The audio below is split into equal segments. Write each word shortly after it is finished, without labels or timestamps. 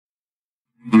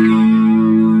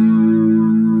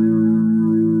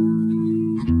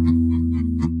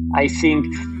I think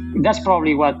that's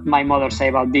probably what my mother said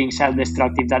about being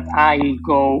self-destructive, that I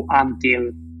go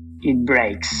until it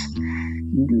breaks.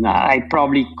 I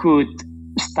probably could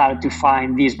start to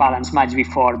find this balance much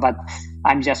before, but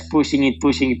I'm just pushing it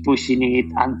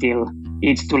until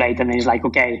it's too late. And it's like,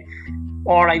 okay,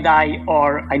 or I die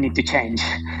or I need to change.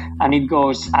 And it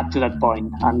goes up to that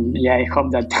point. And yeah, I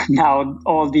hope that now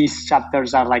all these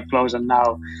chapters are like closed and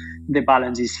now the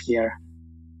balance is here.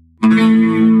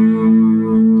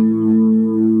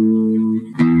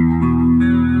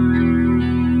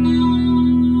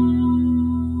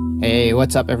 Hey,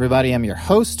 what's up, everybody? I'm your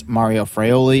host, Mario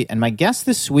Fraioli, and my guest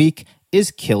this week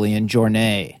is Kilian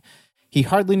Jornet. He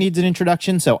hardly needs an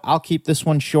introduction, so I'll keep this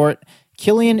one short.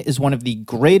 Kilian is one of the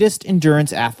greatest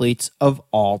endurance athletes of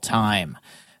all time.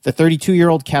 The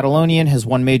 32-year-old Catalonian has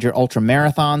won major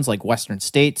ultramarathons like Western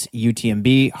States,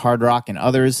 UTMB, Hard Rock, and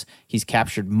others. He's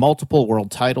captured multiple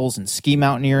world titles in ski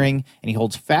mountaineering, and he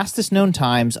holds fastest known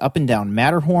times up and down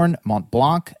Matterhorn, Mont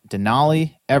Blanc,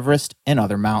 Denali, Everest, and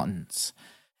other mountains.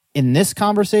 In this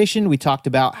conversation, we talked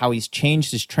about how he's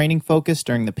changed his training focus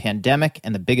during the pandemic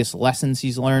and the biggest lessons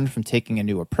he's learned from taking a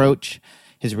new approach,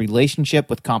 his relationship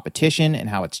with competition and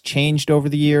how it's changed over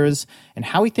the years, and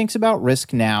how he thinks about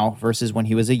risk now versus when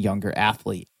he was a younger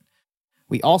athlete.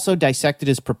 We also dissected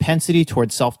his propensity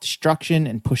towards self-destruction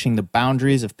and pushing the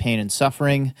boundaries of pain and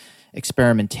suffering,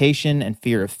 experimentation and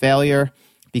fear of failure,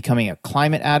 becoming a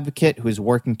climate advocate who is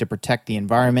working to protect the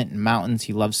environment and mountains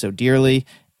he loves so dearly,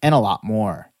 and a lot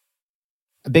more.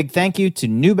 A big thank you to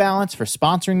New Balance for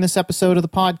sponsoring this episode of the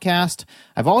podcast.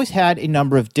 I've always had a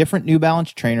number of different New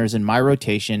Balance trainers in my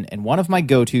rotation, and one of my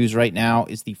go-tos right now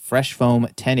is the Fresh Foam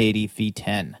 1080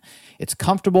 V10. It's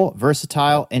comfortable,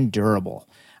 versatile, and durable.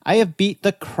 I have beat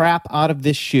the crap out of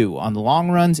this shoe on the long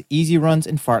runs, easy runs,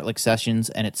 and fartlek sessions,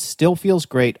 and it still feels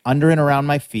great under and around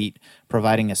my feet,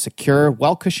 providing a secure,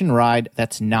 well-cushioned ride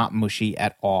that's not mushy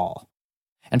at all.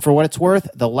 And for what it's worth,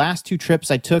 the last 2 trips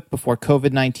I took before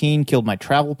COVID-19 killed my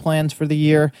travel plans for the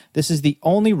year, this is the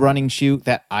only running shoe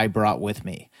that I brought with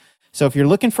me. So if you're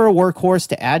looking for a workhorse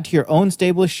to add to your own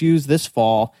stable of shoes this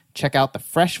fall, check out the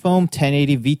Fresh Foam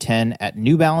 1080 V10 at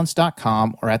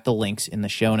newbalance.com or at the links in the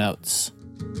show notes.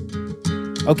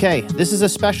 Okay, this is a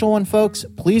special one, folks.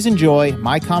 Please enjoy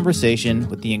my conversation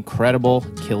with the incredible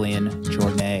Kilian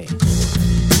Jornet.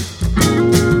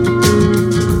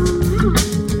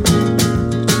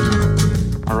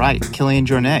 All right, Kilian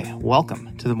Jornet,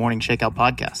 welcome to the Morning Shakeout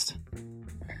podcast.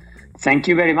 Thank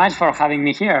you very much for having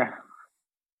me here.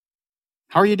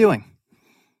 How are you doing?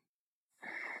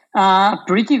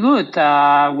 Pretty good.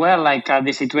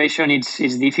 The situation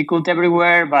is difficult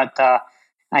everywhere, but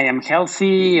I am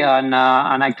healthy, and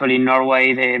actually in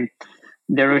Norway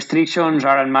the restrictions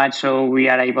aren't much, so we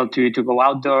are able to go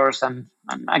outdoors and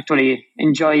actually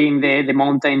enjoying the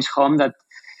mountains home that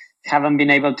haven't been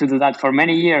able to do that for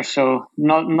many years, so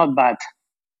not bad.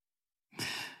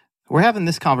 We're having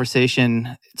this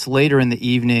conversation. It's later in the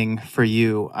evening for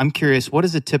you. I'm curious, what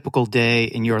does a typical day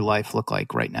in your life look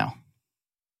like right now?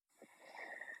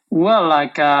 Well,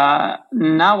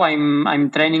 now I'm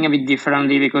training a bit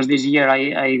differently because this year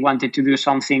I wanted to do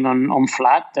something on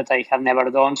flat that I have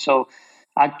never done. So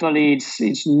actually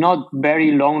it's not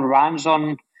very long runs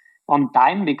on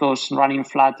time because running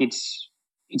flat it's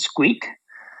quick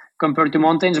compared to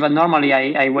mountains. But normally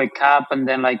I wake up and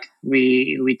then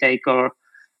we take our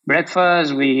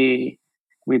breakfast, we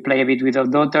play a bit with our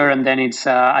daughter, and then it's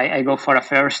I go for a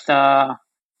first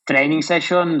training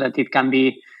session that it can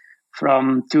be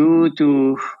from 2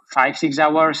 to 5-6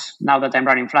 hours. Now that I'm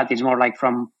running flat, it's more like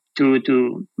from 2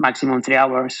 to maximum 3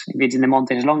 hours. If it's in the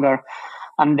mountains, longer.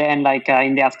 And then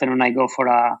in the afternoon, I go for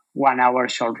a 1 hour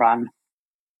short run.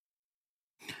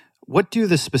 What do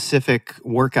the specific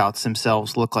workouts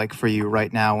themselves look like for you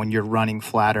right now when you're running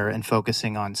flatter and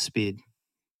focusing on speed?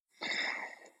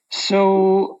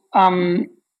 So I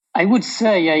would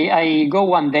say I go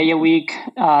 1 day a week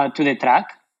to the track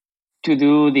to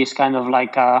do this kind of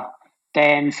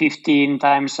 10, 15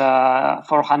 times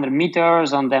 400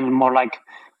 meters, and then more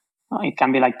it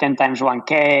can be 10 times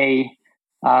 1K,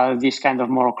 this kind of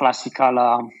more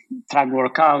classical track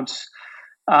workouts.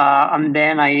 And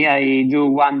then I do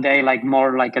 1 day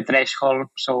more like a threshold,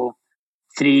 so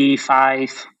 3,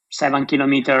 5, 7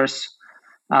 kilometers,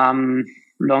 long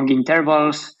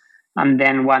intervals, and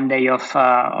then 1 day of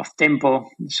tempo.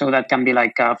 So that can be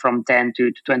from 10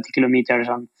 to 20 kilometers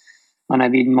on a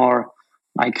bit more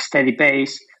steady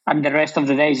pace. And the rest of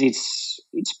the days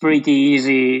it's pretty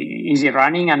easy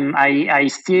running, and I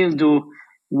still do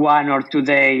 1 or 2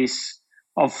 days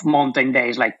of mountain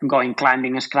days, like going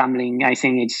climbing, scrambling. I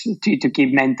think it's to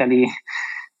keep mentally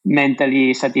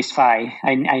mentally satisfied.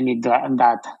 I need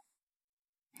that.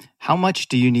 How much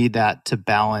do you need that to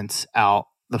balance out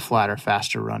the flatter,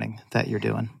 faster running that you're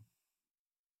doing?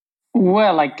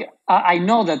 Well, like I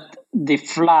know that the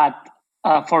flat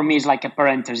for me is like a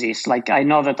parenthesis. Like I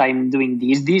know that I'm doing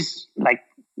this like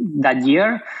that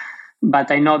year,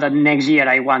 but I know that next year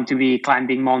I want to be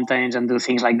climbing mountains and do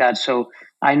things like that. So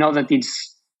I know that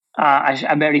it's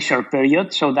a very short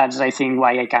period. So that's, I think,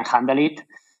 why I can handle it.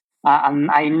 And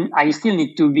I still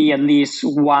need to be at least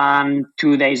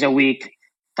 1-2 days a week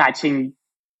touching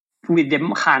with the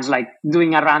hands, like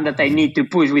doing a run that I need to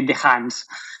push with the hands.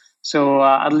 So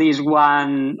at least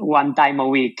one time a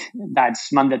week,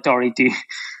 that's mandatory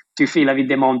to feel a bit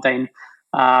the mountain.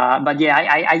 But yeah,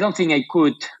 I don't think I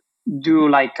could do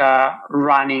like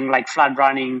running, like flat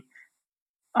running,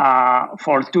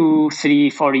 for 2, 3,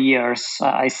 4 years.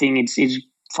 I think it's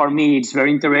for me it's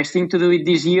very interesting to do it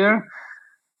this year,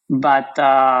 but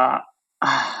I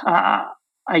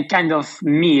kind of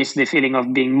miss the feeling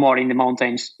of being more in the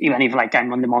mountains, even if like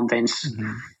I'm on the mountains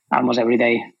almost every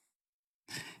day.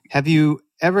 Have you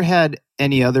ever had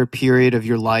any other period of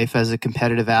your life as a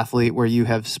competitive athlete where you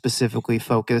have specifically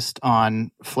focused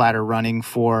on flatter running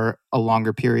for a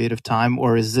longer period of time,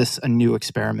 or is this a new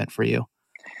experiment for you?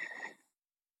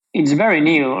 It's very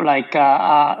new. Like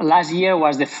last year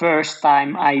was the first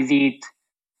time I did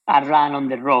a run on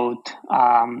the road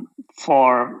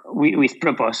with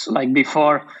purpose. Like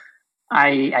before,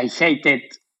 I hated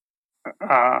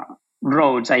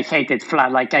roads. I hated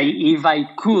flat. Like if I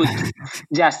could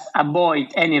just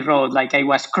avoid any road, like I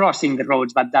was crossing the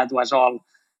roads, but that was all.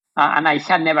 And I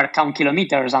had never counted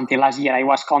kilometers until last year. I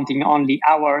was counting only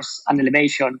hours and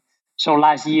elevation. So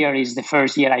last year is the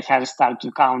first year I had started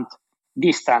to count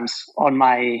distance on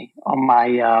my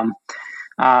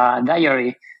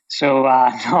diary. So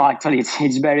no, actually,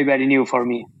 it's very, very new for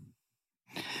me.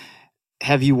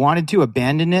 Have you wanted to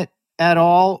abandon it at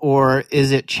all, or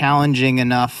is it challenging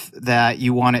enough that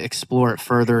you want to explore it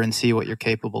further and see what you're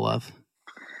capable of?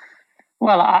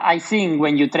 Well, I think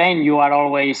when you train, you are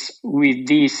always with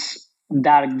this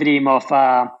dark dream of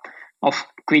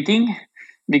quitting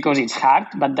because it's hard.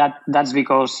 But that's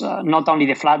because not only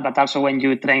the flat, but also when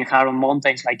you train hard on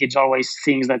mountains, like it's always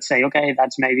things that say, okay,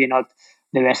 that's maybe not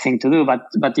the best thing to do, but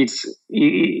it's,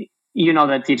 you know,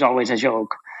 that it's always a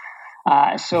joke.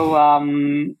 I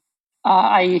think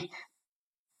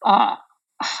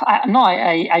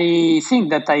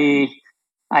that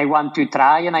I want to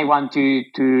try, and I want to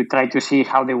try to see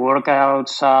how the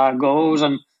workouts goes,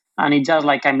 and it's just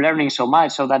like I'm learning so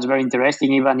much, so that's very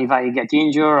interesting. Even if I get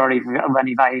injured, or even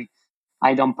if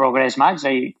I don't progress much,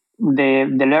 the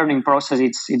learning process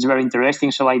it's very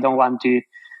interesting. So I don't want to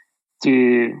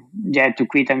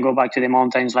quit and go back to the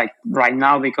mountains like right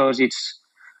now, because it's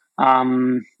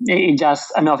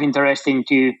just enough interesting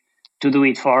to do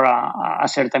it for a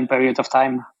certain period of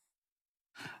time.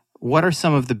 What are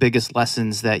some of the biggest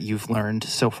lessons that you've learned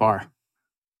so far?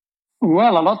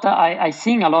 Well, a lot. I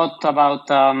think a lot about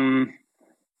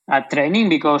training,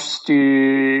 because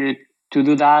to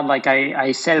do that, like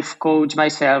I self-coach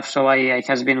myself, so I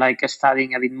has been like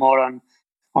studying a bit more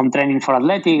on training for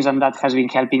athletics, and that has been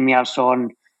helping me also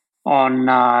on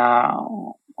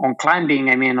climbing.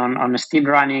 I mean, on steep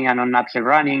running and on uphill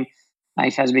running, I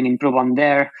has been improved on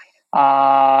there,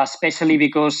 especially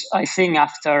because I think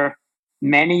after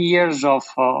many years of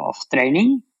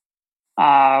training,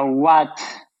 what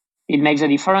it makes a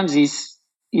difference is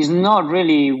not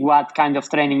really what kind of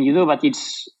training you do, but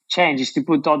it's change, is to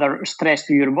put other stress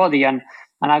to your body. And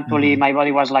actually my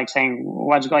body was like saying,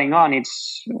 what's going on?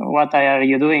 It's, what are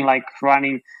you doing, like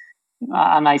running?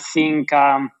 And I think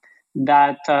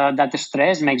that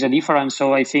stress makes a difference.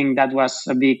 So I think that was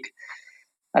a big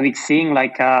thing,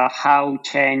 like how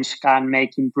change can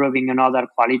make improving on other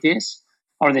qualities,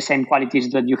 or the same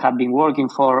qualities that you have been working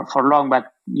for long, but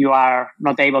you are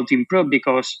not able to improve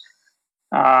because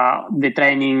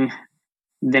the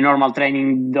normal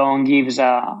training don't gives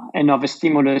enough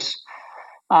stimulus.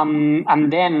 And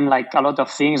then like a lot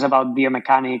of things about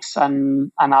biomechanics,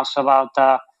 and also about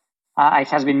it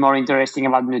has been more interesting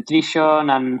about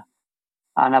nutrition and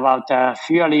about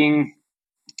fueling.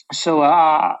 So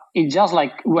it's just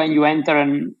like when you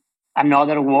enter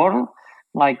another world,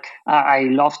 like I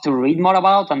love to read more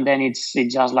about, and then it's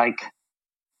just like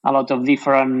a lot of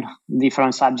different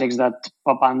subjects that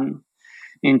pop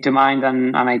into mind,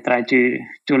 and I try to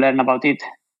learn about it.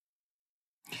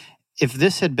 If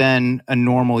this had been a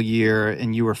normal year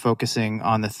and you were focusing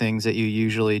on the things that you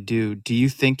usually do you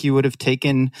think you would have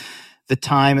taken the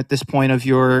time at this point of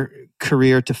your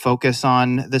career to focus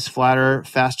on this flatter,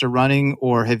 faster running,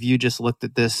 or have you just looked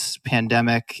at this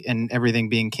pandemic and everything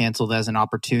being canceled as an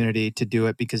opportunity to do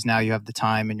it because now you have the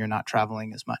time and you're not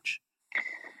traveling as much?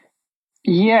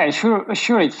 Yeah, sure.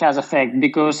 It has effect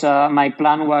because my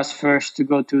plan was first to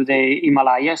go to the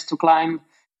Himalayas to climb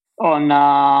on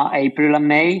April and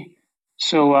May.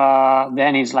 So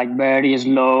then it's like very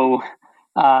slow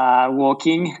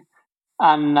walking.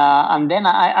 And then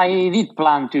I did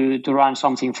plan to run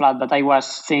something flat, but I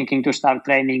was thinking to start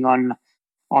training on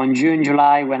June,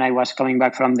 July when I was coming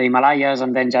back from the Himalayas,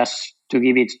 and then just to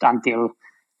give it until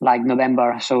like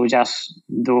November. So just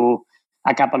do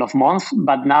a couple of months.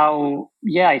 But now,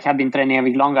 yeah, I have been training a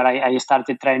bit longer. I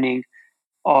started training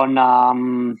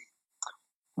on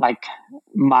like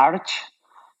March.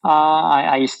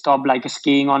 I stopped like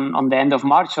skiing on the end of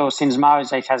March. So since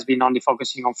March, I has been only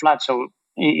focusing on flat. So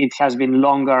it has been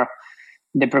longer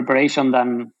the preparation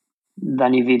than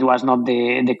if it was not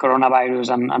the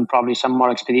coronavirus and probably some more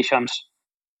expeditions.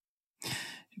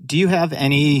 Do you have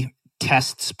any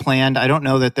tests planned? I don't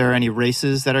know that there are any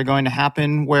races that are going to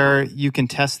happen where you can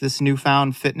test this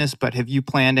newfound fitness, but have you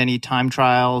planned any time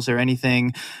trials or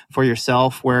anything for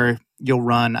yourself where you'll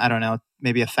run, I don't know,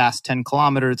 maybe a fast 10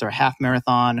 kilometers or a half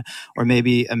marathon or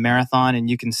maybe a marathon, and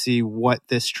you can see what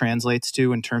this translates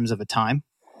to in terms of a time?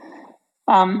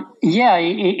 Yeah,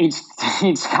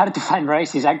 it's hard to find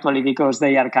races actually because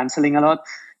they are canceling a lot.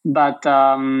 But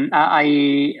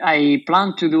I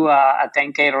plan to do a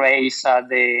 10K race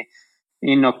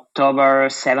in October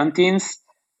 17th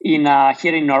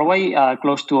here in Norway,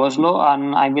 close to Oslo,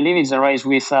 and I believe it's a race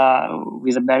with a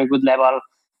very good level.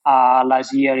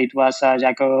 Last year it was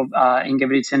Jakob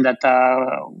Ingebrigtsen that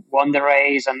won the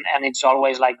race, and it's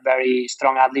always like very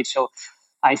strong athletes. So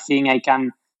I think I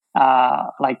can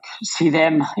like see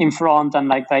them in front and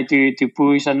like try to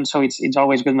push, and so it's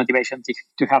always good motivation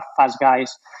to have fast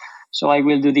guys. So I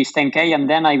will do this 10K, and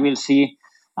then I will see.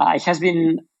 It has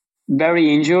been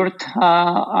very injured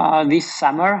this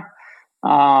summer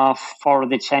for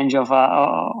the change of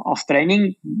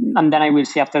training, and then I will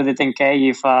see after the 10K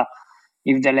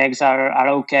if the legs are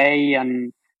okay,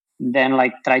 and then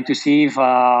like try to see if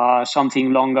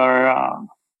something longer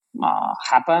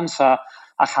happens, a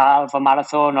half, a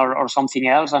marathon, or something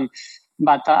else.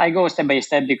 But I go step by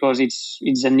step because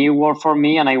it's a new world for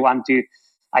me, and I want to.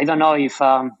 I don't know if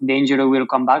the injury will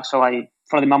come back, so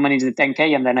for the moment it's the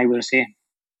 10K, and then I will see.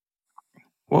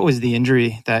 What was the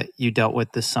injury that you dealt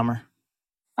with this summer?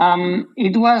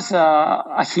 It was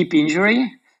a hip injury,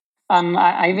 and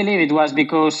I believe it was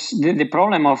because the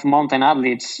problem of mountain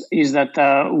athletes is that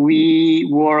we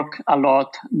work a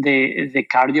lot the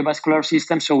cardiovascular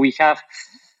system, so we have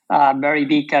very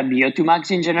big VO2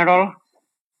 max in general.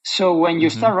 So when you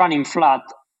start running flat,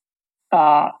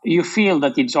 you feel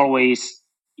that it's always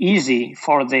easy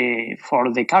for the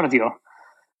cardio.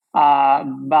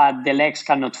 But the legs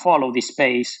cannot follow this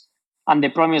pace. And the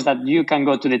problem is that you can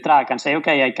go to the track and say,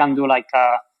 okay, I can do like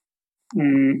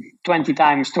 20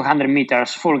 times 200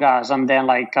 meters full gas. And then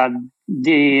like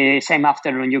the same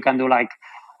afternoon, you can do like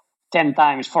 10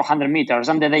 times 400 meters.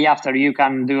 And the day after, you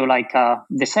can do like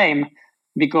the same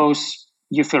because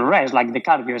you feel rest, like the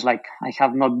cardio is like, I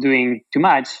have not doing too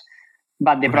much.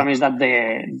 But the problem is that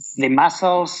the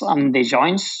muscles and the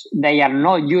joints, they are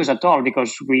not used at all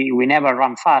because we never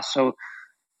run fast. So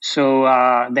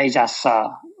they just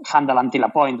handle until a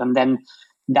point, and then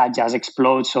that just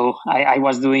explodes. So I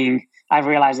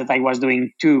realized that I was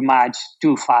doing too much,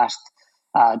 too fast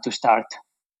to start.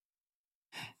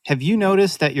 Have you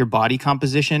noticed that your body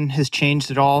composition has changed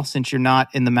at all since you're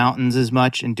not in the mountains as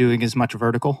much and doing as much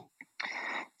vertical?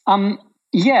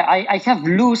 Yeah, I have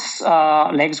loose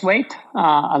legs weight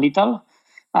a little.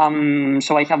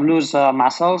 So I have loose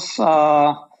muscles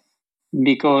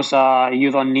because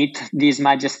you don't need this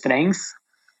much strength.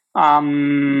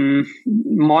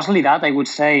 Mostly that, I would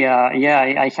say.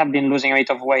 I have been losing a bit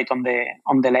of weight on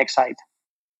the leg side.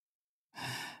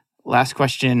 Last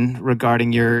question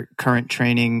regarding your current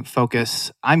training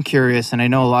focus. I'm curious, and I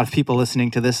know a lot of people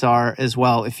listening to this are as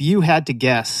well. If you had to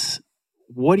guess,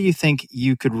 what do you think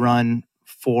you could run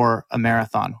for a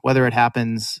marathon, whether it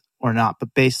happens or not,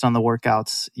 but based on the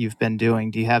workouts you've been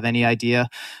doing, do you have any idea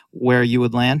where you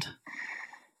would land?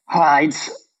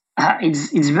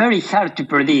 It's very hard to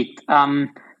predict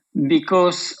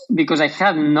because I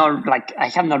have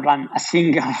not run a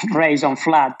single race on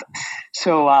flat,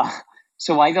 so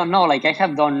I don't know. Like I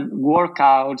have done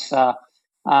workouts,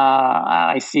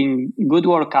 I think good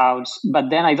workouts, but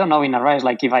then I don't know in a race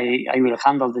like if I will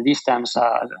handle the distance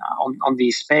on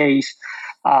this pace.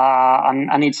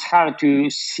 And it's hard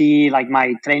to see like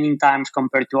my training times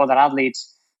compared to other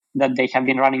athletes that they have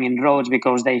been running in roads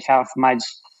because they have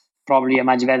probably a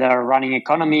much better running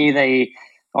economy.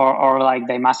 Or like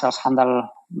they muscles handle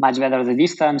much better the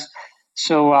distance.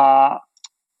 So I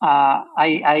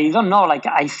don't know. Like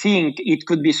I think it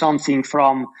could be something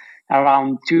from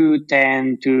around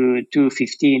 210 to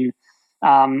 215,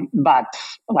 but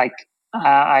like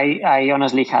I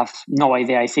honestly have no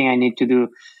idea. I think I need to do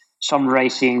some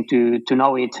racing to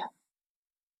know it.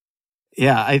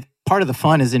 Yeah, part of the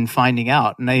fun is in finding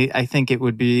out, and I think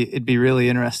it'd be really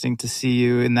interesting to see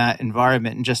you in that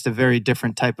environment in just a very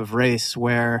different type of race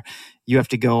where you have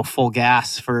to go full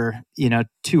gas for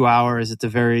 2 hours. It's a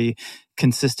very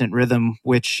consistent rhythm,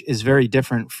 which is very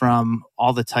different from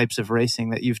all the types of racing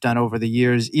that you've done over the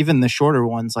years, even the shorter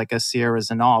ones like a Sierra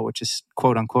Zinal, which is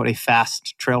quote unquote a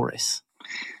fast trail race.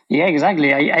 Yeah,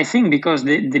 exactly. I think because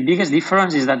the biggest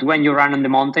difference is that when you run in the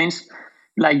mountains,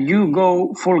 like you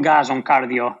go full gas on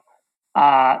cardio,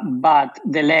 but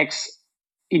the legs,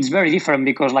 it's very different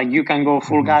because like you can go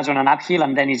full gas on an uphill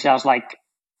and then it's just like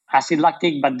acid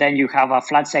lactic, but then you have a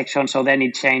flat section, so then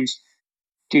it changes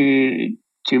to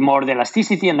more the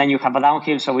elasticity, and then you have a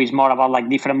downhill, so it's more about like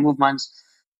different movements.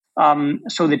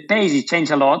 So the pace it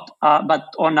changed a lot, but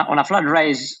on a flat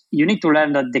race, you need to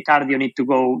learn that the cardio need to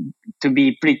go to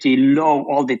be pretty low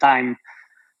all the time,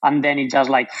 and then it's just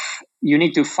like you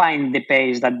need to find the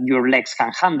pace that your legs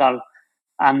can handle,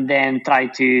 and then try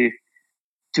to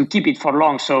keep it for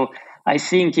long. So I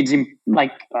think it's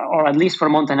like, or at least for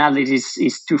mountain athletes,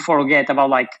 is to forget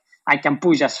about like I can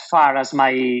push as far as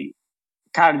my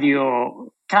cardio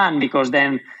can, because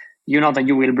then you know that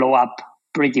you will blow up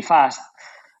pretty fast.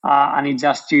 And it's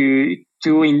just to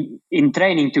in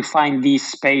training to find these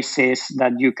spaces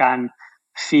that you can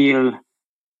feel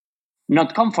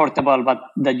not comfortable, but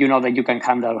that you know that you can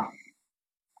handle.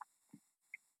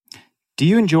 Do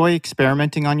you enjoy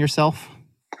experimenting on yourself?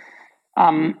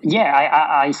 Yeah,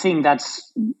 I think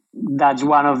that's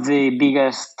one of the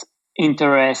biggest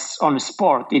interests on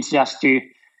sport. It's just to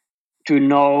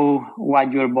know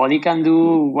what your body can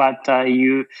do, what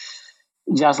you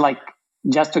just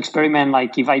to experiment.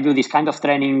 Like if I do this kind of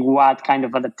training, what kind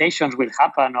of adaptations will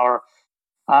happen, or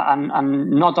and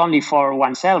not only for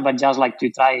oneself, but just like to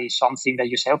try something that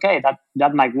you say, okay,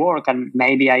 that might work, and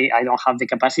maybe I don't have the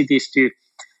capacities to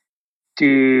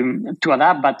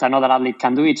adapt, but another athlete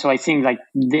can do it. So I think like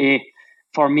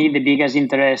for me the biggest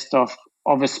interest of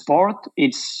a sport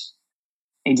it's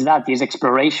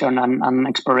exploration, and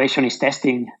exploration is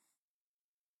testing.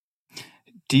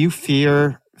 Do you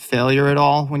fear failure at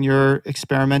all when you're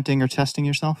experimenting or testing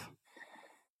yourself?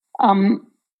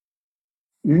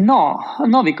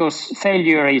 No, because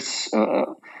failure is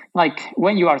like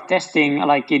when you are testing,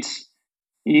 like it's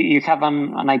you have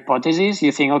an hypothesis,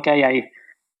 you think, okay,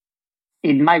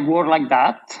 it might work like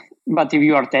that, but if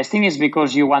you are testing, it's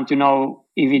because you want to know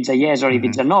if it's a yes or if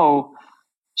it's a no.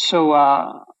 So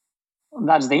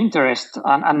that's the interest,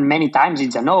 and many times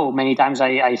it's a no. Many times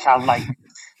I have like,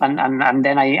 and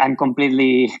then I'm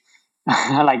completely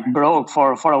like broke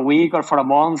for a week or for a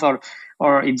month,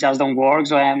 or it just don't work.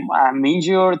 So I'm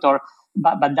injured,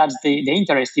 but that's the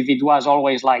interest. If it was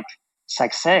always like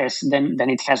success, then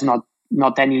it has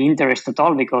not any interest at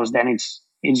all, because then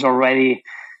it's already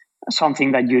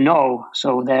something that you know.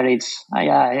 So there it's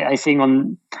I think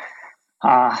on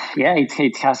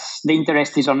it has the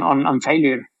interest is on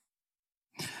failure.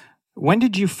 When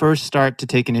did you first start to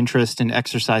take an interest in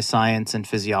exercise science and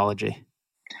physiology?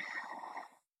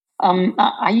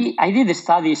 I did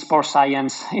study sports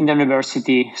science in the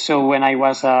university. So when I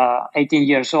was 18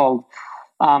 years old,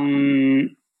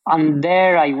 and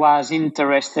there I was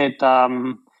interested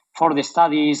for the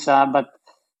studies, but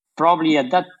probably at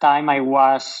that time I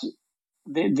was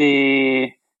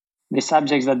the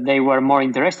subjects that they were more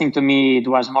interesting to me. It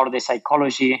was more the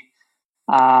psychology,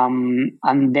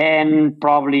 and then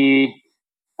probably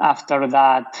after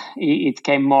that it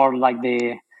came more like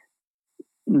the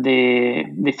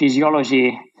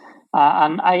physiology,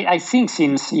 and I think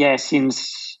since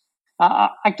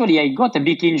actually I got a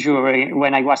big injury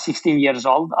when I was 16 years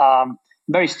old.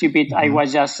 Very stupid. I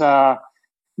was just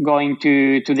going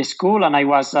to the school, and I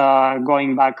was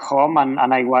going back home,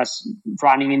 and I was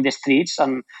running in the streets,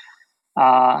 and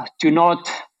to not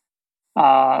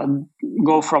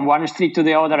go from one street to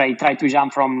the other, I tried to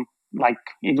jump from, like,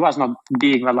 it was not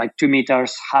big, but like 2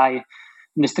 meters high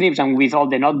in the streets, and with all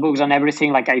the notebooks and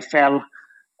everything, like I fell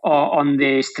on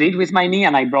the street with my knee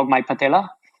and I broke my patella.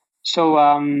 So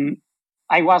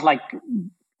I was like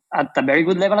at a very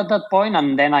good level at that point,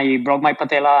 and then I broke my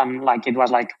patella, and like it was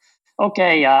like,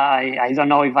 okay, I don't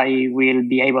know if I will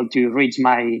be able to reach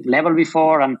my level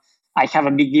before, and I have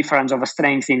a big difference of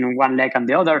strength in one leg and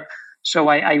the other. So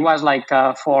I was like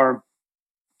for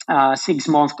 6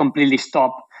 months completely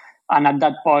stopped. And at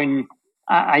that point,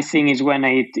 I think is when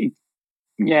it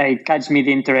catch me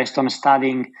the interest on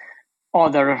studying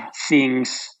other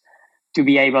things to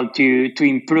be able to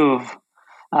improve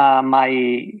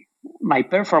my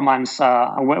performance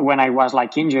when I was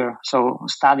like injured. So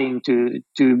studying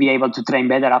to be able to train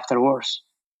better afterwards.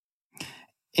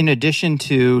 In addition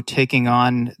to taking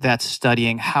on that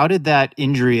studying, how did that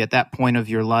injury at that point of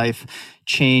your life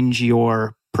change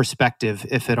your perspective,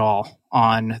 if at all,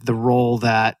 on the role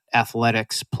that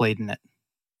athletics played in it?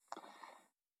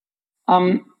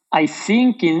 I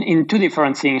think in two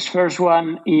different things. First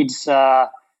one is the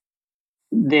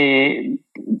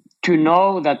to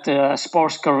know that a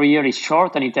sports career is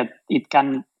short and it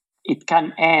can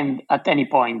end at any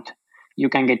point. You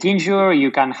can get injured,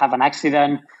 you can have an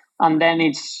accident, and then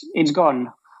it's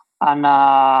gone.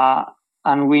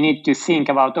 And we need to think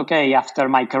about, okay, after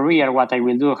my career, what I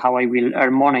will do, how I will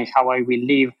earn money, how I will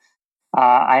live.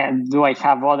 Do I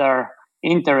have other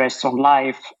interests on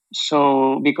life?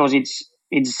 So because it's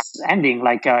ending,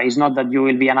 like it's not that you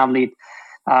will be an athlete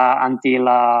until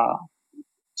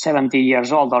 70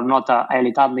 years old, or not an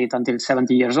elite athlete until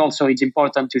 70 years old. So it's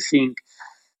important to think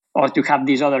or to have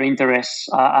these other interests.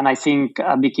 And I think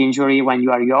a big injury when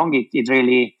you are young, it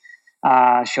really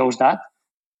shows that.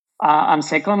 And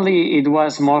secondly, it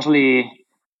was mostly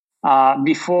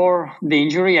before the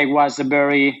injury, I was a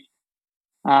very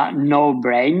no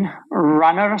brain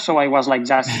runner. So I was like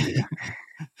just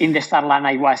in the start line,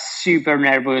 I was super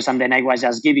nervous. And then I was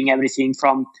just giving everything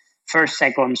from first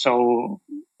second. So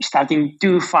starting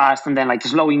too fast and then like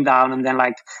slowing down and then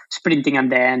like sprinting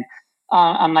and then.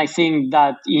 And I think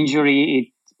that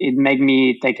injury, it made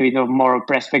me take a bit of more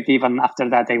perspective. And after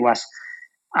that,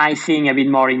 I think, a bit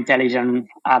more intelligent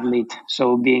athlete.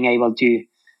 So being able to,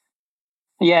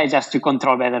 just to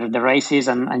control better the races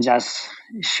and just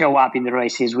show up in the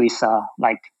races with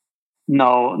like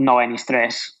no any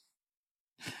stress.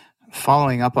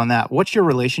 Following up on that, what's your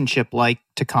relationship like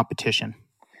to competition?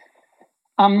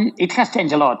 It has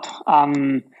changed a lot.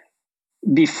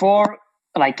 Before,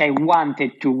 like I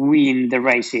wanted to win the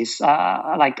races.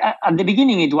 Like at the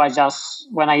beginning, it was just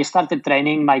when I started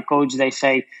training, my coach, they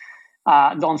say,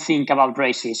 don't think about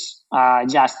races,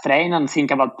 just train and think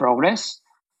about progress.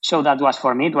 So that was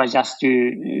for me. It was just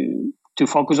to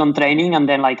focus on training, and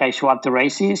then like I show up to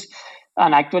races.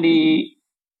 And actually,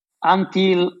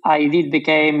 until I did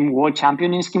become world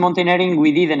champion in ski mountaineering,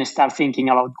 we didn't start thinking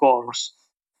about goals.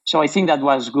 So I think that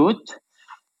was good,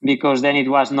 because then it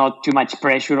was not too much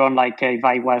pressure on like if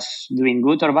I was doing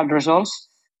good or bad results.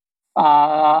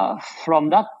 From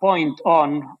that point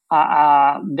on,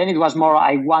 then it was more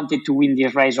I wanted to win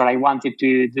this race, or I wanted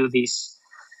to do these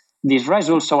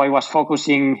results. So I was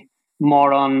focusing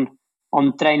more on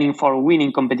training for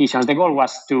winning competitions. The goal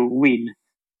was to win.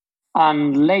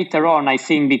 And later on, I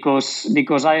think because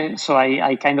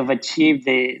I kind of achieved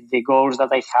the goals that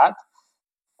I had.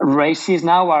 Races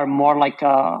now are more like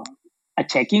a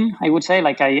checking, I would say.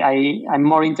 Like I'm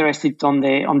more interested on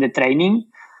the training,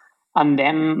 and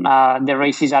then the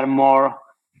races are more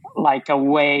like a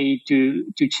way to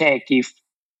check if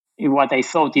what I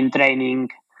thought in training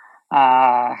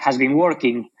has been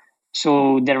working.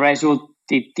 So the result,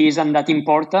 it isn't that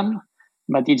important,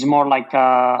 but it's more like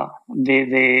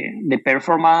the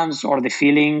performance or the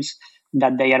feelings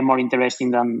that they are more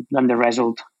interesting than the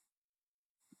result.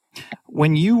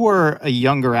 When you were a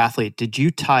younger athlete, did you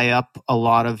tie up a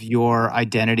lot of your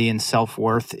identity and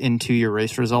self-worth into your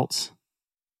race results?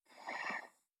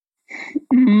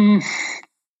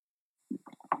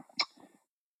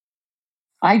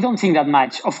 I don't think that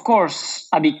much. Of course,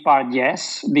 a big part,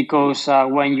 yes, because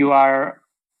when you are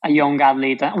a young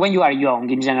athlete, when you are young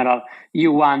in general,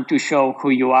 you want to show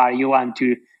who you are. You want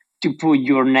to put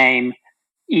your name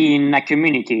in a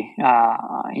community,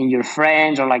 in your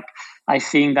friends, or like, I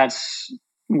think that's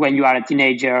when you are a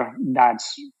teenager,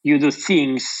 that's you do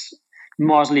things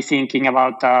mostly thinking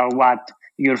about what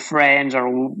your friends or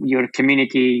your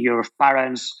community, your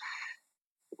parents,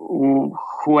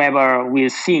 whoever will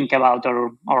think about,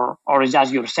 or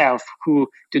just yourself, who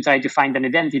to try to find an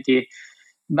identity.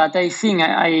 But I think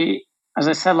as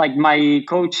I said, like my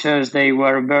coaches, they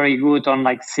were very good on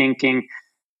like thinking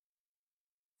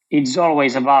it's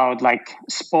always about like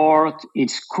sport.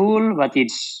 It's cool, but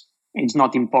it's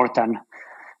not important.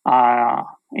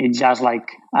 It's just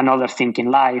like another thing in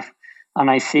life.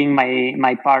 And I think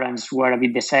my parents were a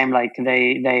bit the same. Like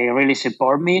they really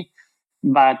support me,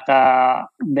 but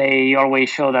they always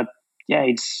show that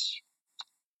it's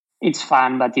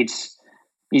fun, but it's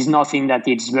nothing that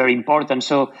it's very important.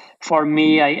 So for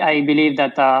me, I believe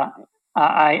that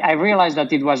I realized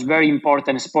that it was very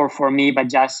important sport for me, but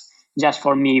just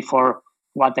for me, for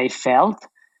what I felt,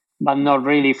 but not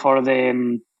really for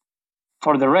the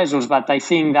results. But I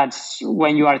think that's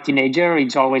when you are a teenager,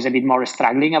 it's always a bit more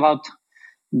struggling about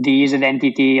this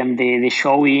identity and the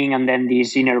showing, and then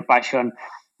this inner passion.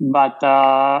 But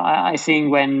I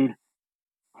think when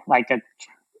like at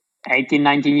 18,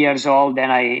 19 years old, then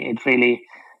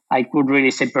I could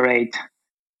really separate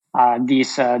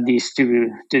these two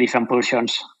different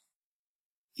pulsions.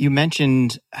 You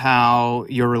mentioned how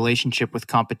your relationship with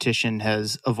competition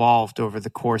has evolved over the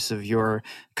course of your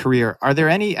career. Are there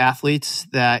any athletes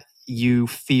that you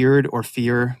feared or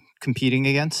fear competing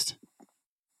against?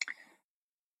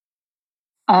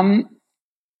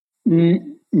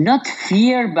 Not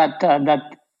fear, but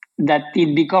that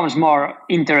it becomes more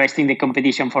interesting, the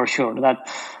competition, for sure.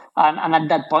 And at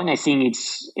that point, I think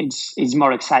it's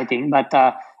more exciting. But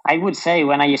I would say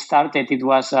when I started, it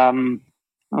was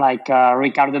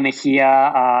Ricardo Mejia,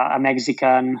 a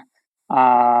Mexican,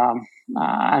 an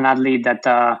athlete that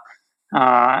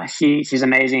he's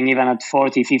amazing. Even at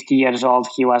 40, 50 years old,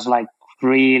 he was like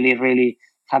really, really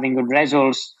having good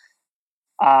results.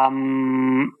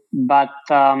 But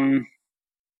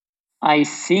I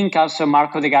think also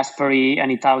Marco De Gasperi,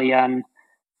 an Italian,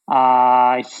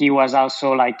 he was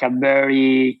also like a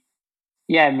very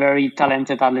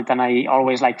talented athlete, and I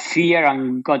always like fear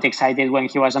and got excited when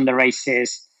he was on the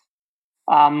races.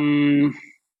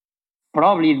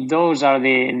 Probably those are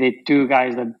the two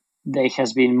guys that they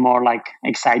has been more like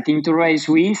exciting to race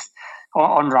with.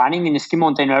 On running, in ski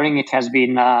mountaineering, it has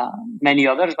been many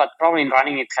others, but probably in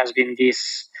running, it has been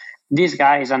these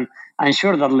guys. And I'm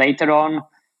sure that later on,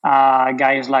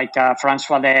 guys like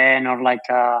Francois Den or like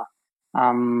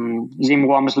Jim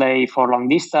Walmsley for long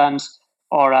distance,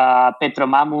 or Petro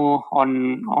Mamu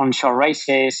on short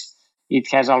races,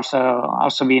 it has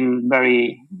also been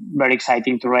very, very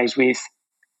exciting to race with.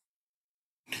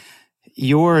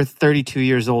 You're 32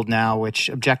 years old now, which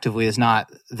objectively is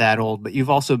not that old, but you've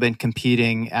also been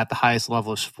competing at the highest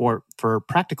level of sport for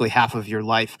practically half of your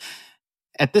life.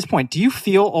 At this point, do you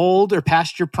feel old or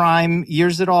past your prime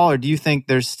years at all, or do you think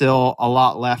there's still a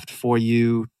lot left for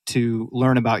you to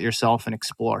learn about yourself and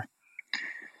explore?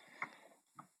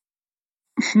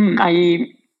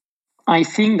 I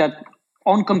think that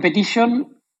on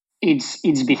competition,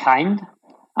 it's behind.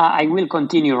 I will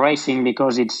continue racing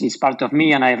because it's part of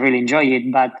me and I really enjoy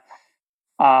it. But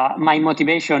my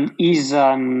motivation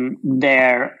isn't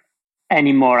there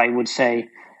anymore, I would say.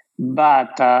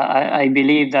 But I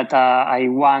believe that I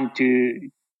want to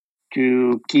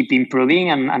keep improving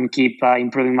and keep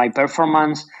improving my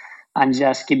performance, and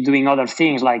just keep doing other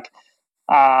things. Like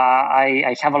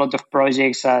I have a lot of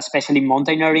projects, especially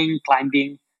mountaineering,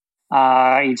 climbing.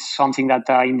 It's something that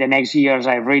in the next years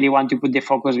I really want to put the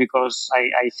focus, because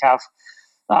I have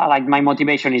like my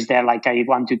motivation is there. Like I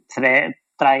want to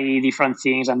try different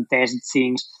things and test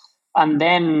things. And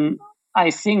then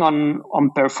I think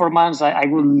on performance, I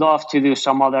would love to do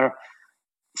some other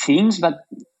things, but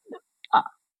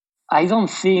I don't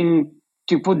think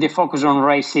to put the focus on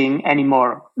racing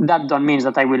anymore. That don't mean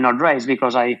that I will not race,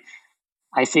 because I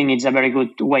think it's a very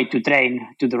good way to train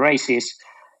to the races.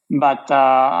 But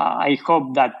I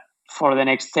hope that for the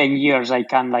next 10 years, I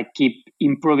can like keep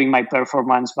improving my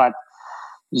performance, but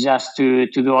just to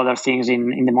do other things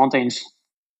in the mountains.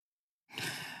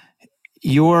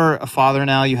 You're a father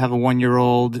now. You have a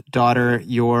 1-year-old daughter.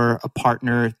 You're a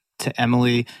partner to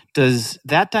Emily. Does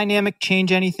that dynamic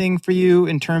change anything for you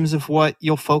in terms of what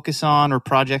you'll focus on or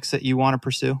projects that you want to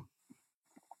pursue?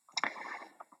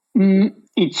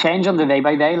 It changes on the day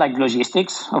by day, like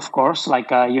logistics, of course.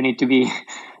 Like you need to be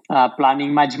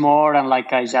planning much more, and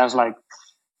like I just like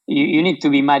you need to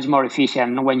be much more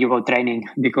efficient when you go training,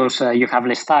 because you have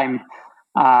less time.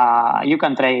 You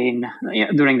can train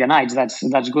during the nights.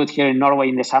 That's good here in Norway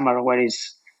in the summer, where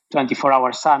it's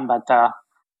 24-hour sun. But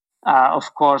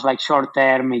of course, like short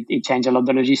term, it changes a lot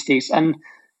the logistics. And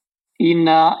in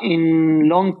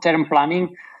long term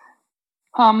planning,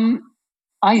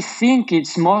 I think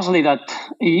it's mostly that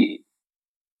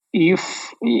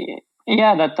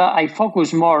that I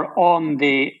focus more on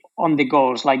the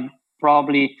goals. Like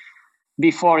probably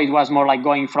before it was more like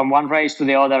going from one race to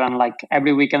the other, and like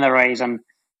every weekend a race, and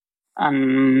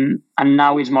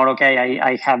now it's more okay.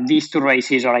 I have these 2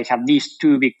 races, or I have these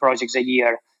 2 big projects a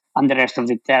year, and the rest of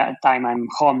the time I'm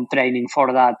home training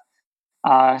for that.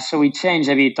 So it changed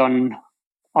a bit on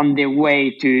the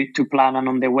way to plan and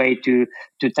on the way to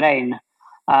train.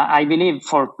 I believe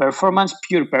for performance,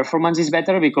 pure performance is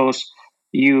better, because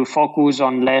you focus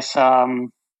on less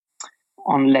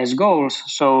goals.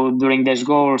 So during these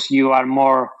goals, you are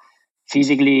more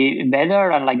physically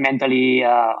better and like mentally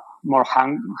more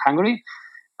hungry.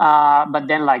 But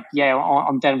then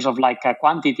on terms of like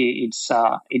quantity,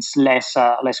 it's less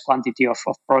quantity of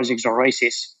projects or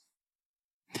races.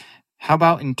 How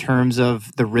about in terms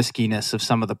of the riskiness of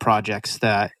some of the projects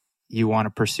that you want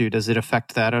to pursue? Does it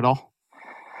affect that at all?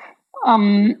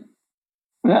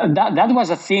 That was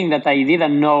a thing that I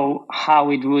didn't know how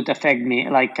it would affect me.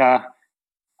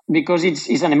 Because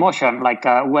it's an emotion.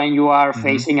 When you are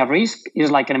facing a risk, it's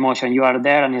like an emotion. You are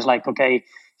there, and it's like, okay,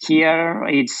 here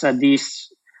it's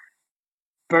this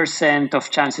percent of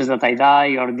chances that I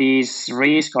die, or this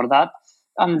risk or that,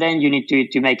 and then you need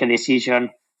to make a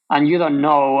decision. And you don't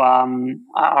know,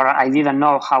 or I didn't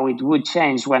know how it would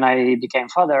change when I became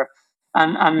father,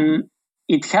 and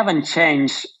it haven't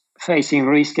changed facing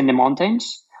risk in the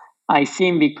mountains. I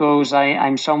think because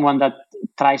I'm someone that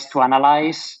tries to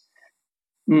analyze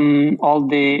all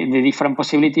the different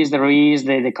possibilities there is,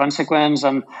 the consequence,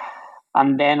 and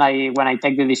then when I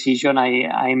take the decision,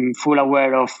 I'm full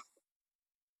aware of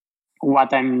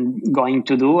what I'm going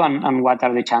to do and what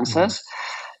are the chances.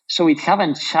 So it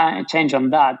haven't changed on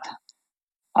that,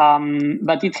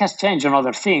 but it has changed on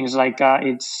other things.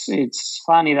 It's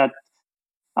funny that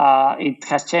it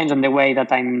has changed on the way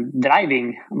that I'm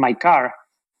driving my car.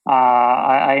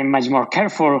 I'm much more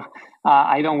careful.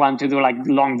 I don't want to do like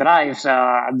long drives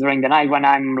during the night when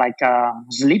I'm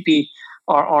sleepy,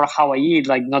 or how I eat,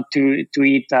 like not to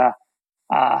eat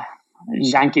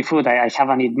junky food. I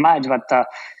haven't eaten much,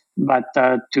 but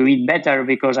to eat better,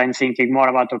 because I'm thinking more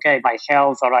about my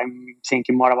health, or I'm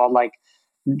thinking more about like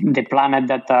the planet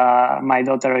that my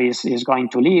daughter is going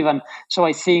to live. And so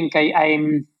I think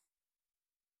I'm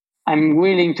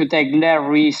willing to take less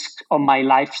risk on my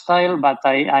lifestyle, but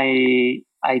I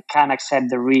can accept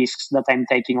the risks that I'm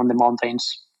taking on the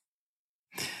mountains.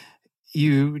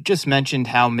 You just mentioned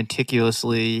how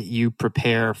meticulously you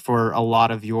prepare for a lot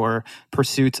of your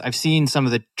pursuits. I've seen some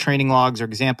of the training logs or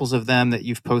examples of them that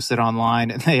you've posted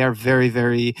online, and they are very,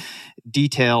 very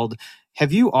detailed.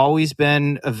 Have you always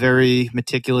been a very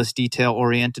meticulous,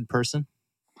 detail-oriented person?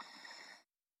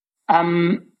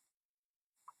 I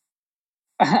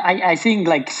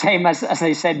think same as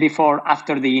I said before,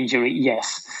 after the injury,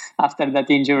 yes. After that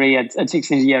injury at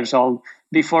 16 years old.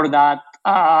 Before that,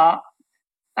 I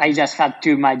just had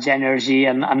too much energy,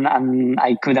 and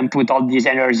I couldn't put all this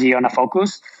energy on a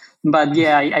focus. But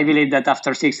yeah, I believe that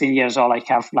after 16 years old, I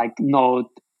have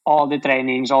know all the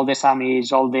trainings, all the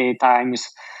summits, all the times.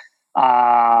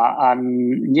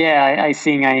 And yeah, I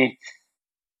think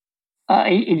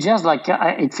it just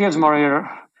it feels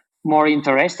more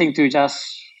interesting to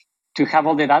have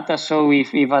all the data. So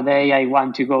if a day I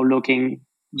want to go looking,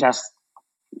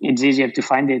 it's easier to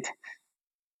find it.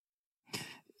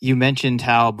 You mentioned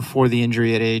how before the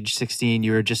injury at age 16,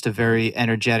 you were just a very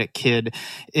energetic kid.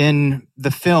 In the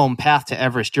film Path to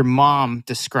Everest, your mom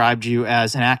described you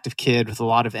as an active kid with a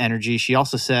lot of energy. She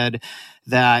also said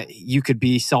that you could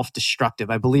be self-destructive.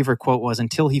 I believe her quote was,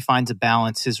 "Until he finds a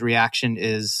balance, his reaction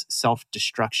is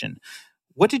self-destruction."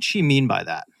 What did she mean by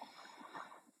that?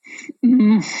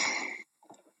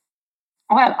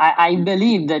 Well, I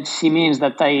believe that she means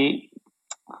that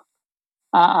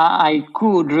I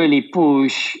could really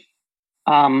push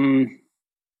far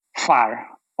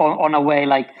on a way,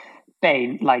 like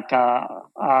pain.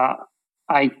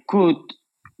 I could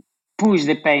push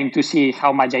the pain to see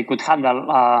how much I could handle.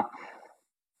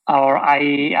 Or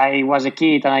I was a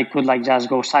kid and I could just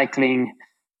go cycling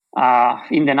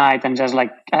in the night, and just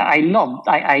I loved.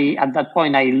 I at that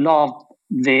point I loved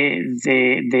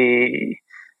the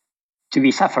to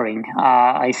be suffering.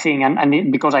 I think,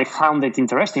 and because I found it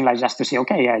interesting, just to see,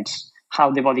 it's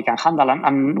how the body can handle.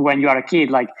 And when you are a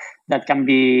kid, that can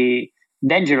be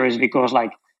dangerous, because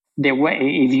the way,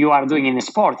 if you are doing in a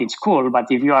sport, it's cool. But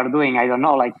if you are doing, I don't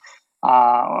know,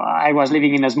 I was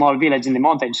living in a small village in the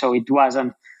mountains, so it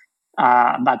wasn't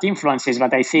bad influences.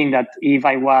 But I think that if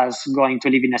I was going to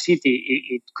live in a city,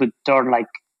 it could turn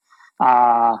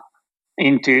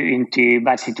into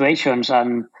bad situations.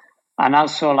 And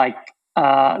also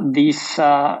this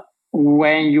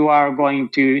when you are going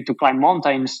to climb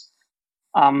mountains,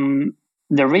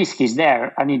 the risk is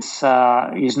there, and it's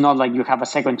not like you have a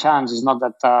second chance. It's not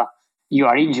that you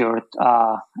are injured.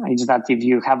 It's that if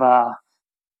you have a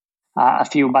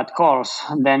few bad calls,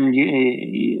 then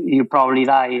you probably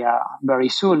die very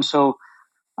soon. So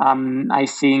I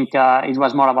think it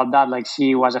was more about that.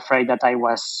 She was afraid that I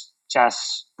was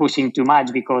just pushing too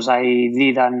much, because I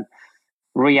didn't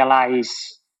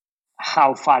realize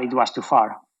how far it was too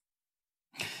far.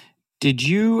 Did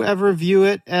you ever view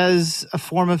it as a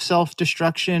form of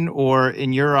self-destruction, or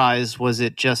in your eyes, was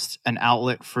it just an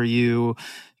outlet for you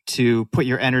to put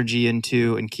your energy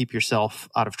into and keep yourself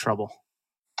out of trouble?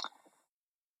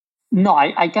 No,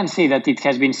 I can see that it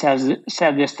has been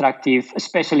self-destructive,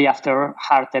 especially after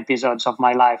hard episodes of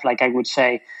my life. Like I would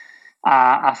say,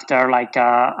 after like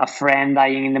a friend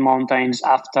dying in the mountains,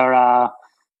 after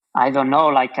I don't know,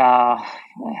 like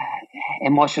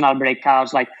emotional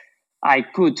breakouts. Like I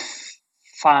could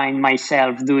find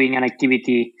myself doing an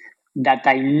activity that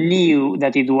I knew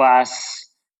that it was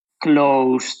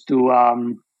close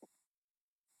to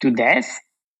death,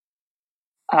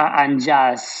 and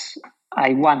just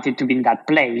I wanted to be in that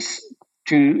place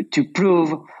to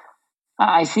prove.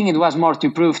 I think it was more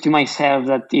to prove to myself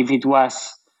that if it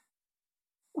was,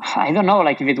 I don't know,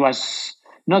 like if it was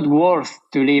not worth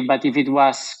to live, but if it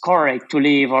was correct to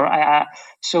live, or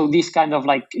so this kind of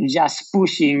like just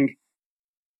pushing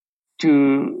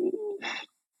to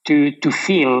to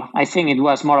feel. I think it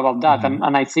was more about that,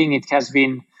 and I think it has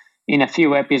been in a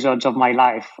few episodes of my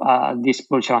life. This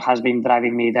pulsion has been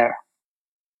driving me there.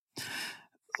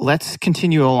 Let's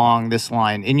continue along this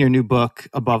line. In your new book,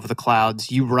 Above the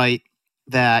Clouds, you write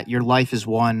that your life is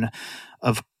one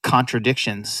of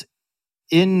contradictions.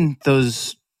 In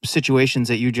those situations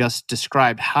that you just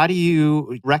described, how do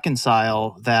you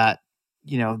reconcile that,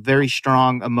 very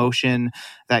strong emotion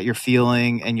that you're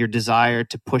feeling and your desire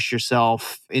to push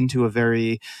yourself into a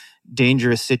very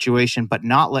dangerous situation, but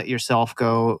not let yourself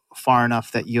go far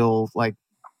enough that you'll like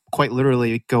quite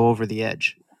literally go over the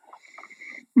edge?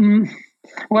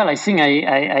 Well, I think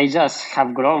I just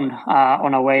have grown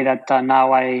on a way that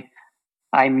now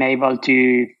I'm able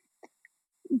to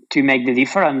make the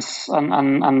difference,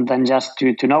 and then just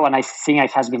to know. And I think I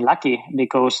has been lucky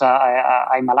because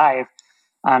I'm alive,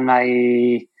 and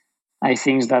I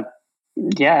think that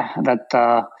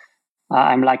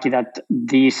I'm lucky that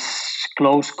these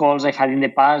close calls I had in the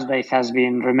past, they has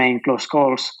been remain close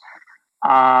calls,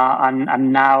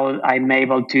 and now I'm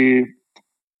able to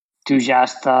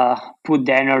just put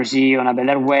the energy on a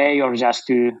better way, or just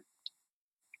to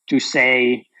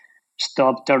say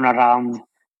stop, turn around,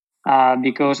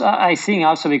 because I think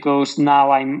also because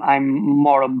now I'm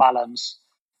more on balance.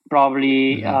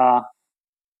 Probably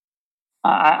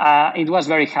it was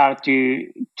very hard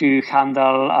to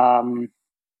handle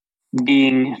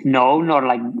being known, or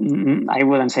like I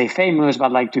wouldn't say famous,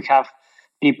 but like to have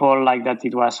people like that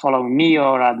it was following me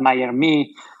or admire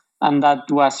me, and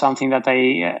that was something that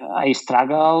I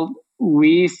struggled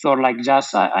with, or like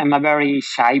just I'm a very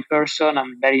shy person.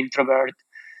 I'm very introvert,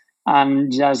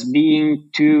 and just being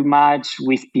too much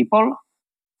with people,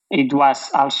 it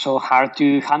was also hard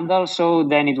to handle. So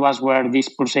then it was where these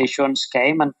pulsations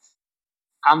came, and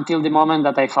until the moment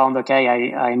that I found, okay,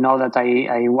 I know that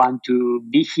I want to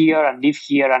be here and live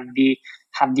here and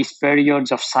have these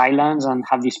periods of silence and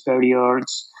have these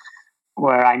periods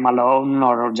where I'm alone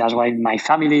or just with my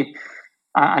family,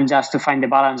 and just to find the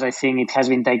balance. I think it has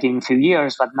been taking a few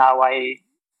years, but now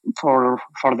for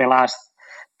the last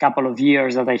couple of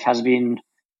years that I has been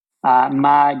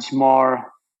much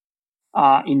more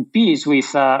in peace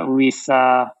with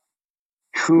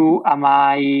who am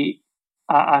I,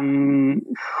 and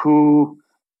who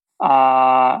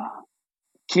Kilian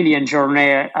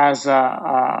Jornet as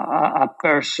a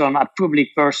person, a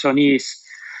public person is.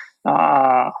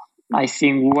 I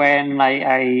think when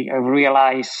I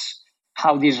realize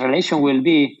how this relation would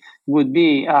be,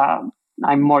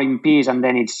 I'm more in peace, and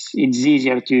then it's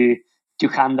easier to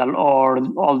handle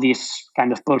all these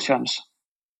kind of pulsions.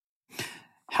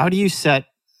 How do you set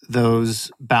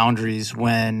those boundaries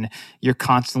when you're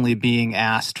constantly being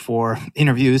asked for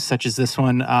interviews such as this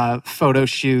one, photo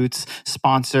shoots,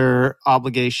 sponsor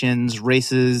obligations,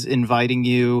 races inviting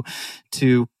you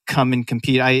to come and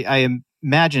compete? I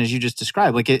imagine, as you just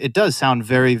described, like it does sound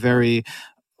very, very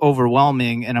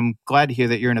overwhelming, and I'm glad to hear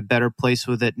that you're in a better place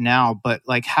with it now. But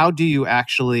like, how do you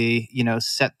actually,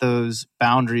 set those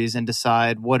boundaries and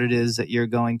decide what it is that you're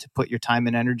going to put your time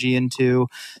and energy into,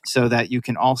 so that you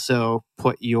can also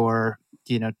put your,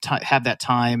 have that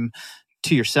time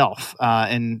to yourself,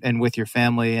 and with your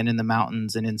family, and in the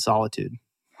mountains and in solitude?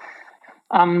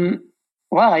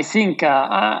 Well, I think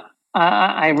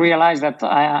I realized that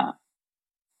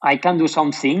I can do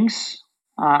some things.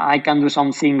 I can do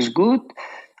some things good,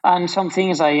 and some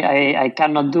things I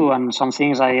cannot do, and some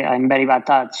things I'm very bad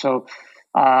at. So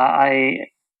I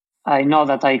know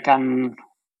that I can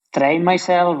train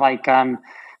myself. I can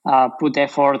put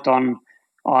effort on.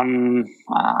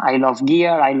 I love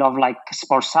gear. I love like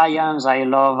sports science. I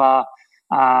love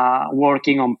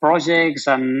working on projects,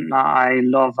 and I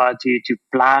love to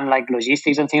plan like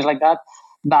logistics and things like that.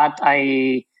 But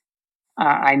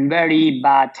I'm very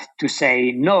bad to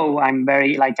say no. I'm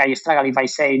very I struggle if I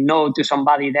say no to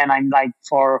somebody. Then I'm like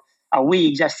for a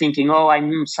week just thinking, oh,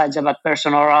 I'm such a bad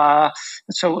person, or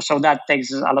so that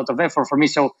takes a lot of effort for me.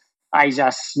 So I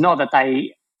just know that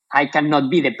I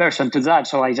cannot be the person to that.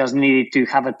 So I just needed to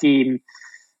have a team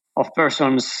of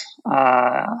persons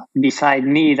beside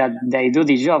me that they do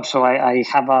this job. So I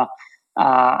have a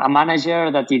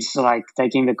manager that is like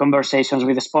taking the conversations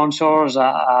with the sponsors,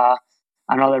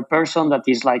 another person that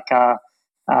is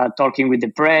talking with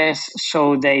the press,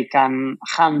 so they can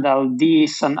handle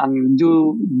this and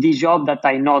do this job that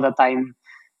I know that I'm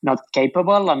not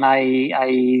capable, and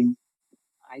I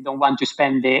don't want to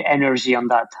spend the energy on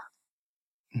that.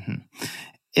 Mm-hmm.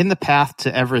 In the Path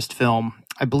to Everest film,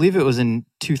 I believe it was in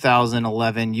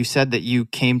 2011, you said that you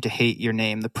came to hate your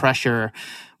name. The pressure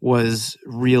was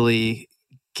really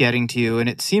getting to you, and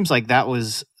it seems like that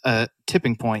was a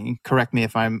tipping point. Correct me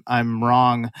if I'm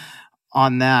wrong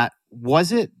on that.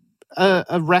 Was it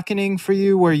a reckoning for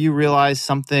you where you realized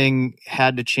something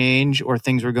had to change or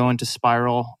things were going to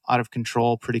spiral out of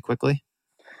control pretty quickly?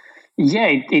 Yeah,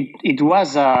 it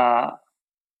was a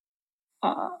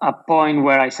point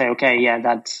where I say, okay, yeah,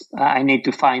 that's I need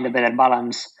to find a better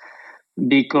balance,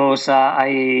 because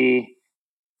I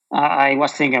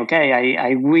was thinking, okay,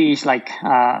 I wish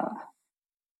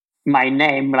my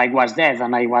name was dead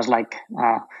and I was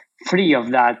free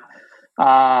of that.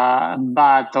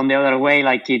 But on the other way,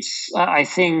 it's I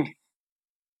think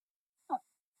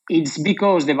it's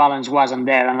because the balance wasn't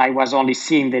there, and I was only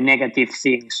seeing the negative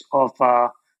things of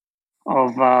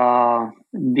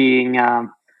being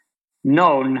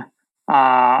known.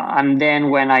 And then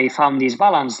when I found this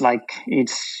balance, I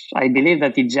believe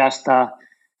that it's just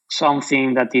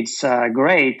something that it's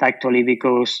great actually,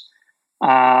 because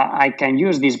I can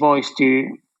use this voice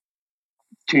to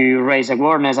raise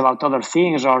awareness about other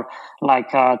things, or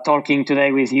talking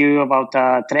today with you about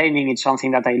training. It's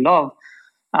something that I love.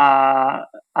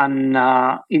 And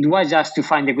it was just to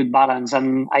find a good balance.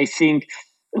 And I think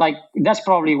that's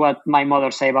probably what my mother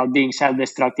say about being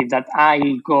self-destructive, that I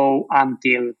go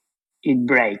until it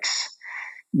breaks.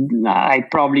 I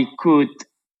probably could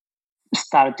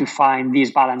start to find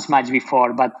this balance much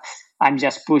before, but I'm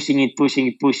just pushing it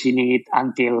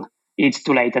until it's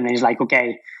too late. And then it's like,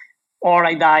 okay, or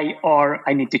I die or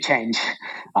I need to change.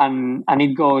 And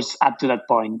it goes up to that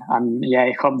point. And yeah,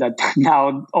 I hope that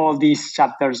now all these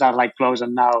chapters are closed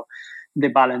and now the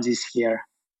balance is here.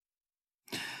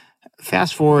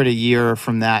 Fast forward a year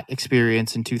from that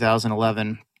experience in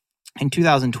 2011. In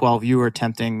 2012, you were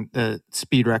attempting the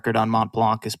speed record on Mont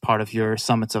Blanc as part of your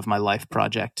Summits of My Life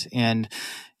project. And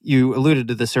you alluded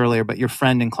to this earlier, but your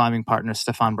friend and climbing partner,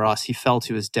 Stefan Bras, he fell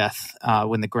to his death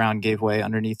when the ground gave way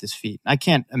underneath his feet. I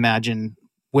can't imagine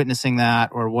witnessing that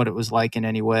or what it was like in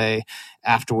any way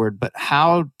afterward, but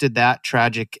how did that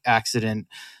tragic accident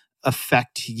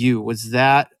affect you? Was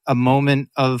that a moment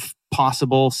of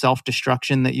possible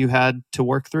self-destruction that you had to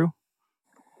work through?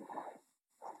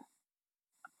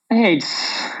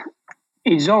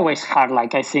 It's always hard. I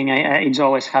think it's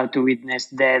always hard to witness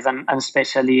death, and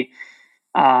especially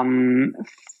from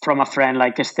a friend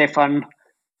like Stefan.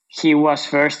 He was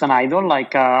first an idol.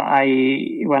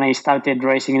 When I started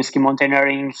racing in ski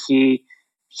mountaineering, he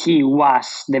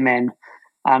was the man,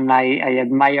 and I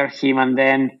admire him. And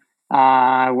then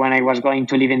when I was going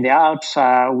to live in the Alps,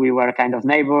 we were kind of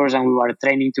neighbors, and we were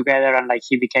training together. And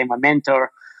he became a mentor,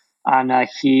 and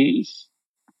he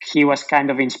was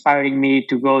kind of inspiring me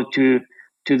to go to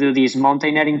do these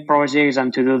mountaineering projects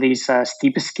and to do these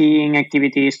steep skiing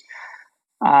activities.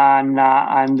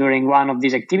 And during one of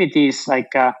these activities,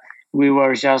 we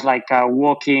were just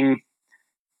walking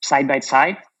side by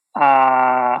side,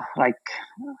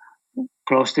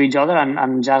 close to each other,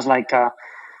 and just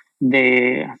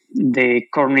the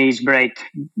cornice break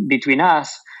between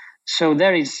us. So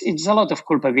it's a lot of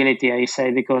culpability, I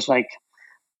say, because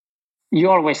you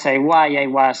always say why I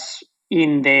was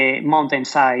in the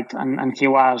mountainside and he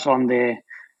was on the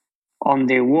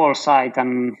wall side,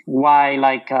 and why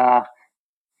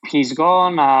he's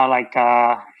gone.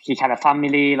 He had a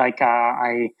family.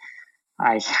 I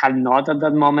had not at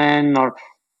that moment. Or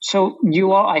so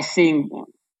I think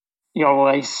you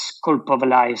always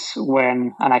culpabilize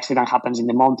when an accident happens in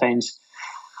the mountains.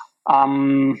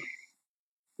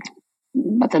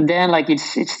 But then,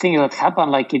 it's things that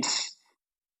happen.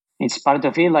 It's part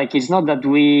of it. It's not that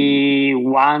we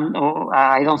want. Or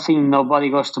I don't think nobody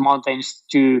goes to mountains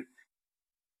to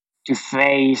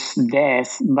face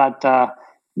death, but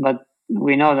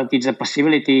we know that it's a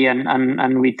possibility,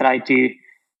 and we try to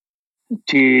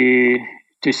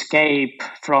escape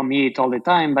from it all the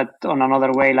time. But on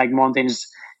another way, mountains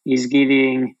is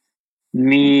giving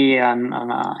me and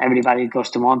everybody goes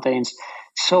to mountains,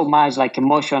 so much like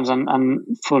emotions and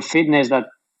for fitness that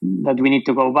we need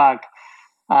to go back.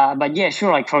 But yeah,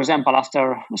 sure. Like for example,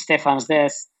 after Stefan's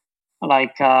death,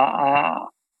 like I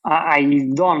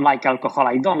don't like alcohol.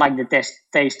 I don't like the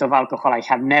taste of alcohol. I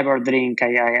have never drink.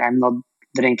 I'm not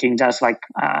drinking. Just like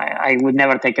I would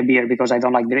never take a beer because I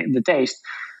don't like the taste.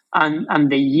 And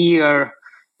the year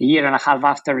and a half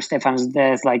after Stefan's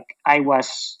death, like I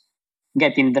was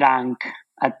getting drunk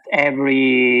at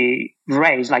every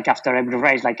race. Like after every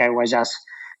race, like I was just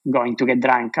going to get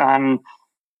drunk, and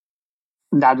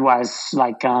that was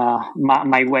like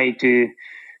my way to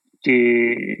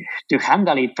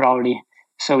handle it probably.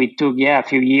 So it took a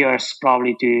few years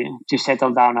probably to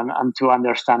settle down and to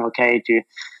understand. Okay, to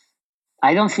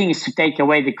I don't think it's to take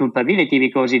away the culpability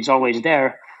because it's always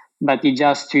there, but it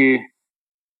just to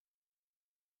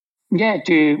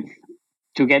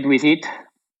to get with it.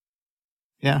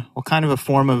 Yeah, well, kind of a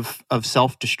form of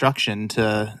self-destruction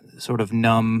to sort of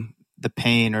numb the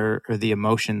pain or the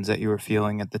emotions that you were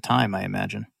feeling at the time, I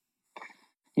imagine.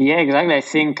 Yeah, exactly. I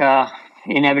think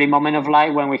in every moment of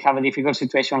life when we have a difficult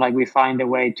situation, like we find a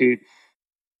way to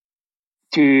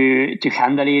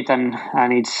handle it, and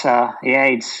it's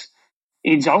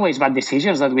always bad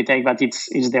decisions that we take, but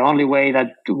it's the only way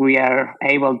that we are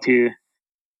able to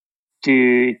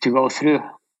go through.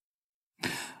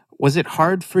 Was it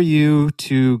hard for you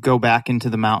to go back into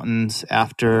the mountains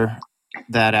after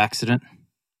that accident?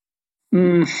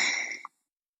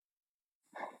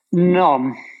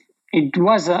 No, it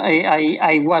was.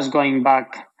 I was going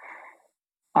back,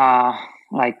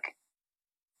 like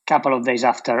couple of days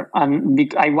after,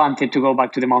 and I wanted to go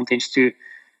back to the mountains to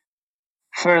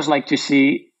first, like to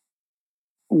see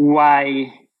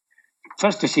why.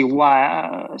 First, to see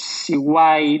why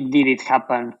did it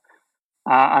happen,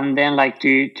 and then like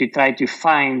to try to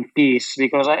find peace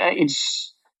because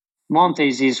it's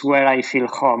mountains is where I feel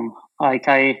home. Like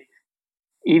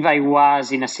if I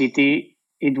was in a city,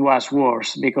 it was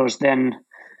worse because then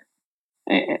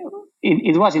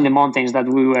it was in the mountains that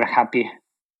we were happy,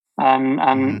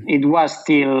 and it was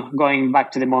still going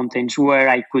back to the mountains where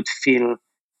I could feel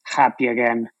happy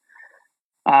again.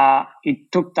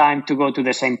 It took time to go to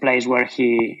the same place where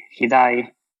he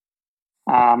died.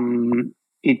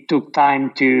 It took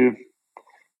time to,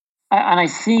 and I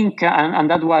think, and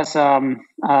that was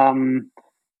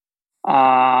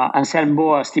Anselm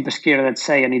Boa, Steve Skier that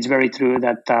say, and it's very true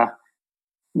that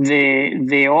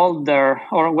the older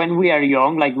or when we are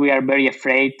young, like we are very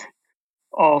afraid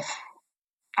of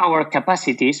our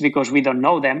capacities because we don't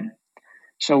know them.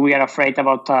 So we are afraid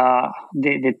about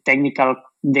the technical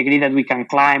degree that we can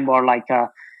climb or like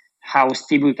how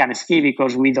steep we can ski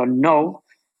because we don't know.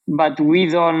 But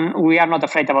we are not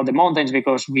afraid about the mountains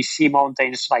because we see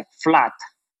mountains like flat.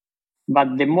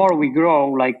 But the more we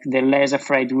grow, like the less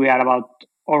afraid we are about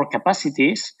our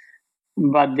capacities,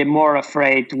 but the more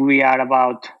afraid we are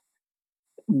about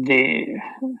the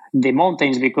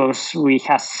mountains because we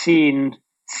have seen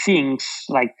things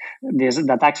like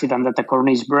that accident that the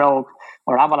cornice broke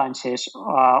or avalanches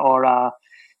or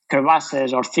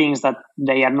crevasses or things that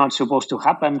they are not supposed to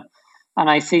happen. And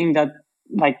I think that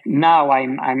like now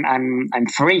I'm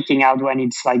freaking out when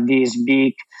it's like this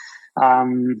big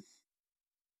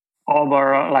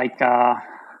over like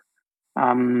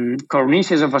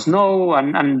cornices of snow,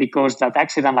 and because that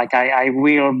accident, like I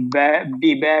will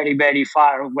be very, very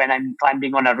far when I'm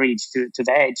climbing on a ridge to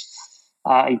the edge.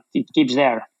 It keeps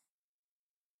there.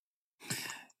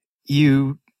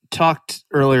 You talked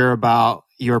earlier about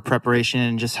your preparation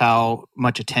and just how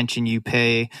much attention you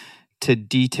pay to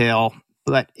detail.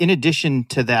 But in addition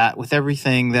to that, with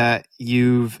everything that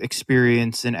you've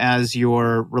experienced and as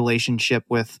your relationship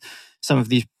with some of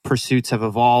these pursuits have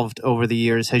evolved over the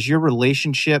years, has your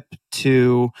relationship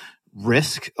to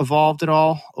risk evolved at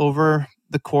all over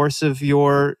the course of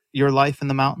your life in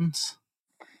the mountains?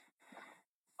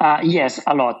 Yes,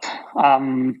 a lot.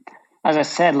 As I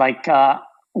said, like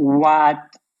what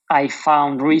I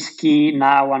found risky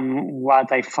now and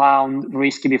what I found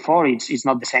risky before, it's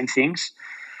not the same things.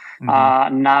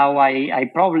 Now I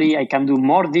probably I can do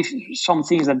more some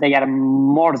things that they are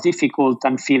more difficult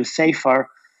and feel safer,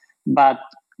 but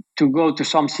to go to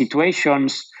some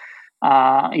situations,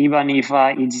 even if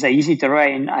it's easy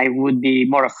terrain, I would be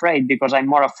more afraid because I'm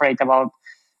more afraid about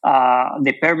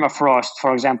the permafrost,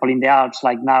 for example, in the Alps.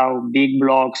 Like now, big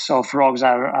blocks of rocks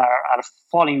are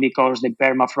falling because the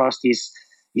permafrost is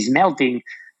melting,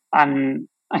 and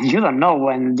you don't know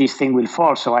when this thing will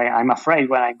fall. So I'm afraid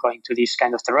when I'm going to this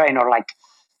kind of terrain or like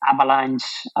avalanche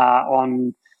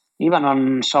on even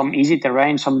on some easy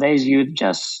terrain. Some days you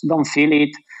just don't feel it.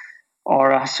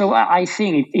 or so I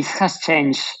think it has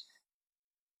changed.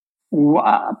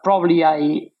 Probably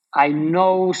I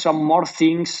know some more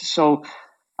things, so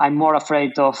I'm more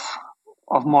afraid of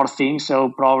more things.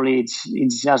 So probably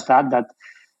it's just that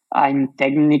I'm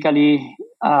technically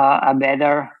uh, a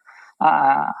better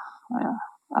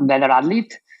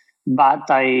athlete, but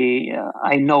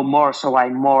I know more, so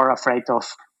I'm more afraid of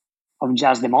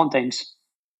just the mountains.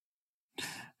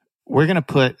 We're going to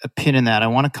put a pin in that. I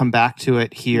want to come back to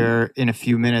it here in a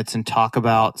few minutes and talk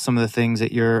about some of the things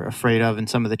that you're afraid of and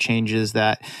some of the changes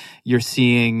that you're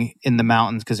seeing in the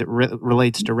mountains, because it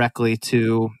relates directly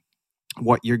to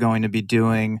what you're going to be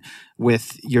doing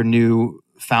with your new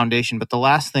foundation. But the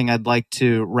last thing I'd like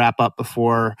to wrap up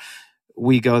before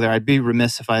we go there, I'd be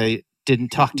remiss if I didn't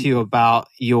talk to you about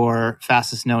your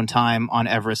fastest known time on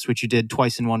Everest, which you did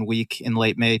twice in 1 week in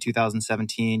late May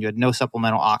 2017. You had no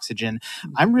supplemental oxygen.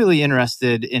 I'm really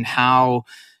interested in how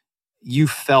you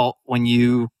felt when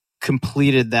you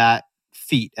completed that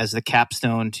feat as the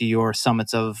capstone to your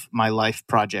Summits of My Life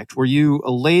project. Were you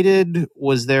elated?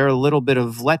 Was there a little bit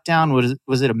of letdown?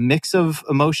 Was it a mix of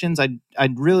emotions?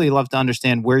 I'd really love to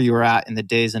understand where you were at in the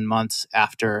days and months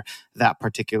after that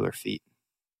particular feat.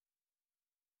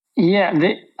 Yeah,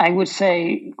 I would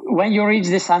say when you reach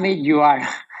the summit, you are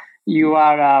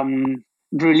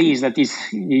released. That is,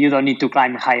 you don't need to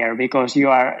climb higher because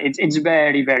it's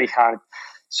very very hard.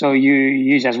 So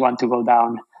you just want to go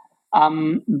down.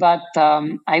 But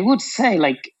I would say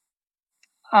like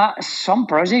some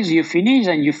projects you finish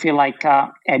and you feel like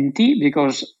empty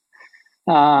because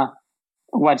uh,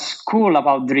 what's cool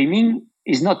about dreaming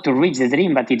is not to reach the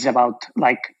dream, but it's about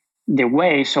like the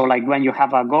way. So like when you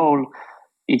have a goal,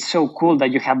 it's so cool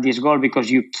that you have this goal because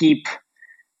you keep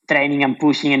training and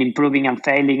pushing and improving and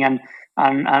failing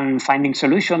and finding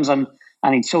solutions and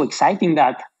it's so exciting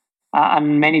that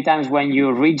and many times when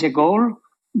you reach a goal,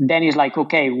 then it's like,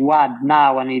 okay, what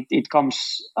now? And it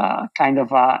comes kind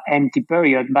of a empty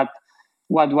period. But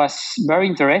what was very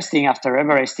interesting after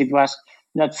Everest, it was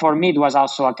that for me it was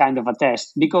also a kind of a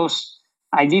test because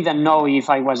I didn't know if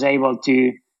I was able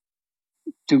to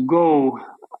go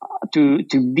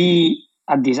to be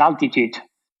at this altitude.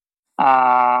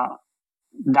 Uh,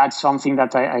 that's something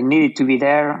that I needed to be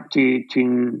there to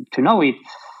know it.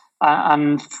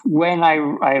 And when I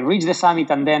reached the summit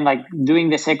and then like doing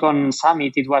the second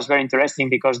summit, it was very interesting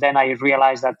because then I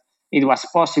realized that it was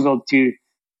possible to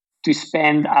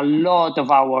spend a lot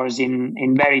of hours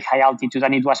in very high altitude,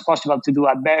 and it was possible to do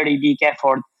a very big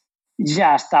effort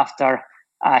just after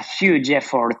a huge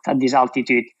effort at this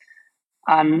altitude.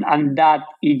 And that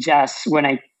it just when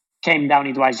I came down,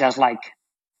 it was just like,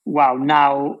 wow,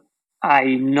 now I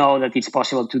know that it's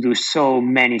possible to do so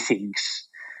many things.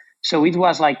 So it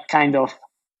was like kind of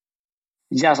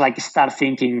just like start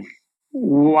thinking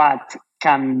what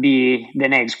can be the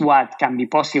next, what can be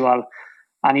possible.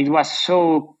 And it was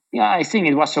so, yeah, I think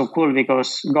it was so cool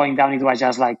because going down, it was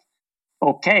just like,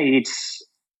 okay, it's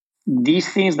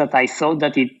these things that I thought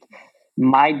that it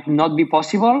might not be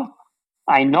possible.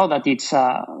 I know that it's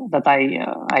that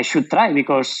I should try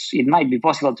because it might be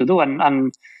possible to do,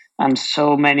 and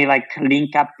so many like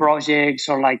link up projects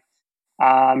or like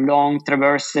long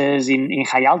traverses in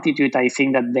high altitude. I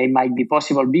think that they might be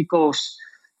possible because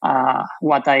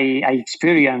what I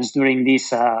experienced during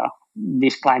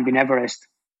this climb in Everest.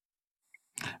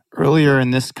 Earlier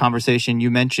in this conversation,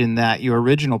 you mentioned that your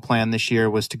original plan this year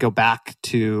was to go back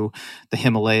to the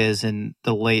Himalayas in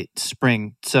the late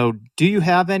spring. So do you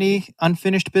have any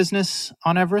unfinished business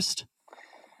on Everest?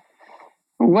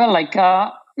 Well, like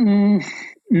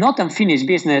not unfinished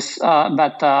business,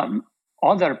 but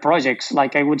other projects.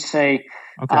 Like I would say,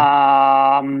 Okay.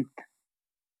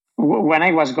 When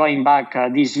I was going back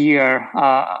this year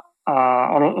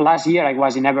or last year, I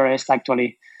was in Everest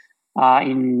actually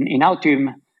in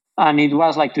autumn. And it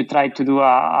was like to try to do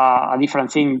a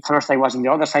different thing. First, I was in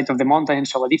the other side of the mountain,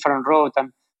 so a different road,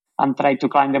 and try to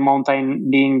climb the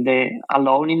mountain, being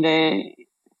alone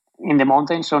in the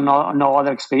mountain, so no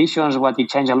other expeditions. What it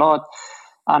changed a lot,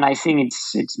 and I think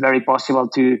it's very possible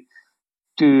to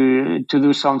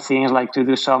do some things like to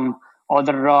do some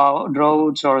other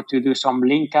roads or to do some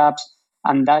link ups,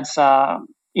 and that's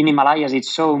in Himalayas.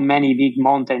 It's so many big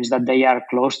mountains that they are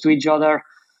close to each other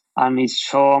and it's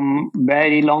some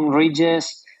very long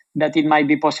ridges that it might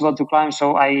be possible to climb.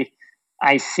 So I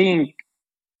think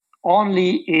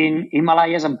only in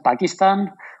Himalayas and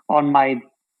Pakistan on my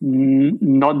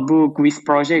notebook with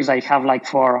projects I have like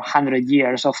for 100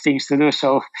 years of things to do.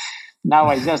 So now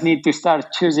I just need to start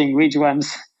choosing which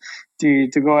ones to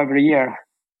go every year.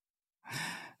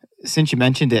 Since you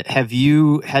mentioned it, have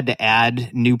you had to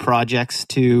add new projects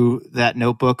to that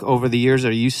notebook over the years? Or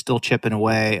are you still chipping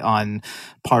away on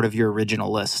part of your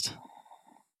original list?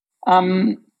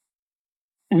 No,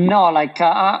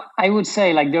 I would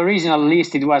say like the original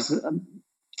list, it was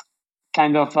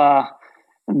kind of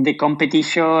the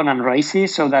competition and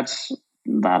races. So that's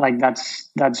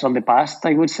on the past,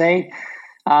 I would say.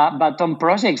 But on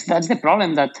projects, that's the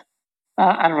problem, that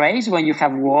a race, when you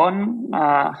have won,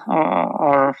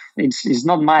 or it's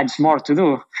not much more to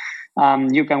do.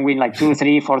 You can win like 2,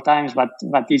 3, 4 times, but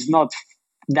it's not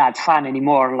that fun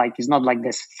anymore. Like it's not like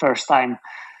this first time.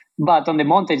 But on the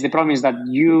mountains, the problem is that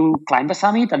you climb the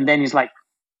summit, and then it's like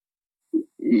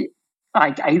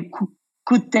I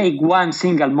could take one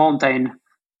single mountain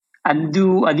and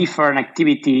do a different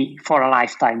activity for a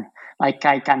lifetime. Like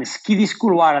I can ski this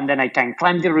couloir, and then I can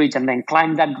climb the ridge, and then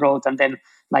climb that road, and then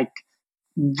like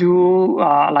do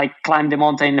climb the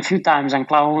mountain a few times and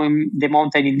climb the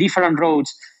mountain in different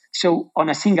roads. So on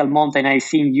a single mountain, I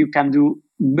think you can do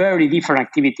very different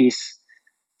activities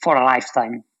for a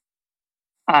lifetime.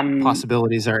 And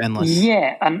possibilities are endless.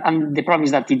 Yeah, and the problem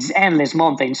is that it's endless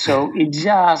mountains, so it's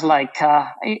just like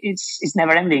it's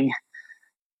never ending.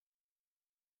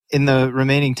 In the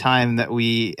remaining time that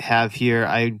we have here,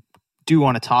 I do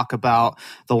want to talk about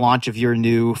the launch of your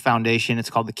new foundation. It's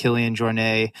called the Kilian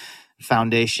Jornet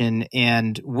Foundation,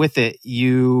 and with it,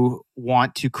 you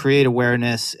want to create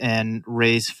awareness and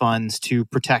raise funds to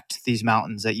protect these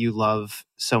mountains that you love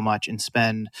so much and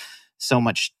spend so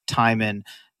much time in.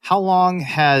 How long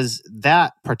has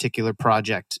that particular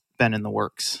project been in the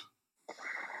works?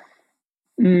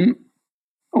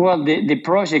 Well, the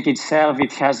project itself,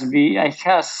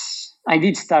 I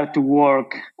did start to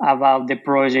work about the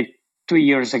project 2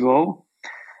 years ago.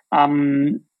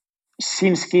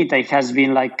 Since kid, I has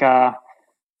been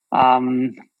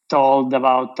told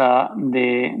about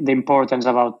the importance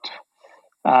about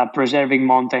preserving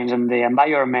mountains and the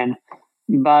environment.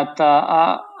 But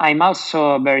I'm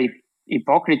also very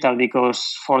hypocritical, because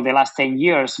for the last 10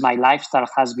 years, my lifestyle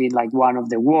has been like one of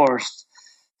the worst.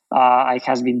 I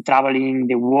has been traveling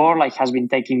the world. I has been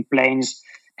taking planes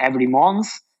every month,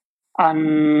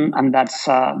 and that's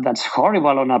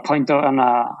horrible on a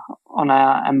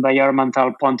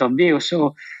environmental point of view.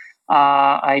 So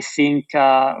I think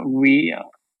I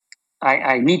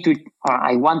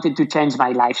wanted to change my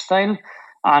lifestyle,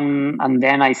 and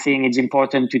then I think it's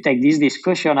important to take this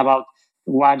discussion about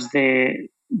what's the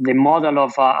model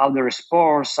of outdoor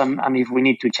sports, and if we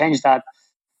need to change that,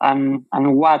 and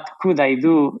what could I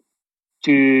do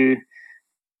to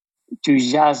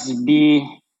just be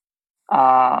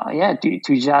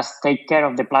to just take care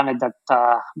of the planet that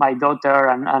my daughter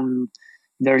and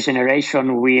their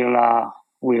generation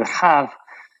will have.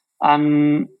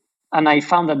 And I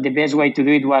found that the best way to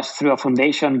do it was through a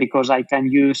foundation, because I can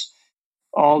use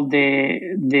all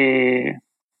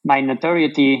my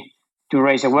notoriety to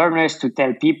raise awareness, to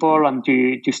tell people, and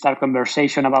to start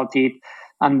conversation about it.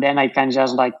 And then I can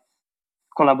just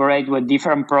collaborate with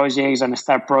different projects and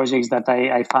start projects that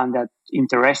I found that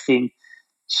interesting.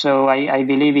 So I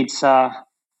believe it's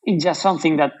just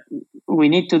something that we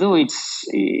need to do.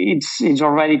 It's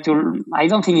already too. I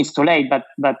don't think it's too late,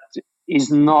 but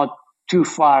it's not too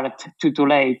far too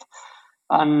late,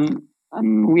 and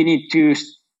we need to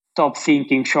stop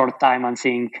thinking short time and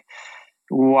think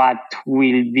what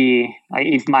will be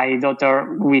if my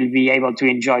daughter will be able to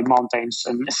enjoy mountains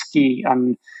and ski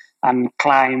and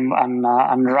climb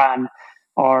and run,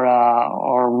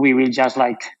 or we will just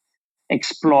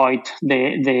exploit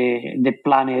the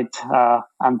planet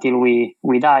until we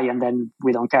die, and then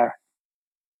we don't care.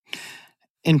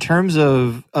 In terms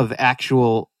of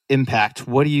actual impact,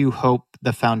 what do you hope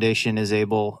the foundation is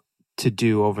able to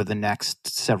do over the next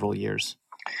several years?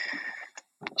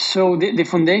 So the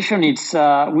foundation,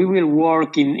 we will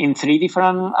work in 3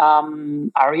 different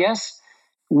areas.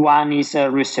 One is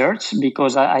research,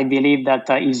 because I believe that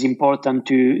it's important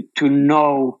to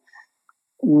know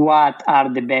what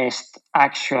are the best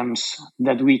actions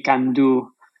that we can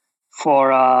do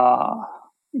for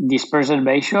this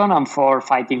preservation and for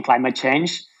fighting climate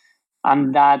change.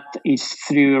 And that is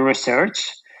through research.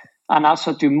 And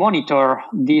also to monitor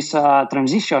this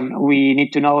transition, we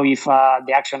need to know if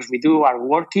the actions we do are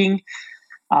working.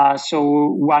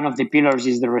 So one of the pillars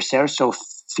is the research, so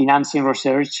financing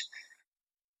research.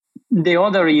 The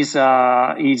other is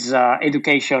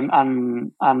education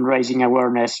and raising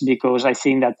awareness, because I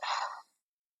think that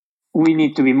we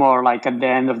need to be more at the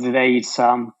end of the day, it's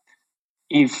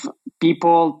if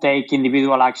people take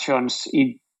individual actions,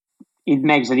 it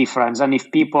makes a difference. And if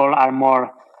people are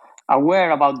more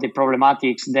aware about the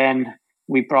problematics, then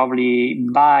we probably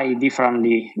buy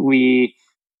differently. We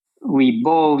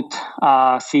both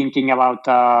thinking about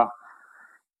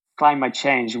climate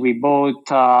change. We both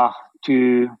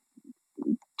to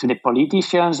the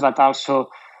politicians, but also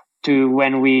to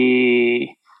when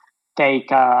we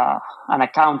take an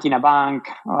account in a bank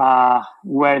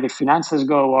where the finances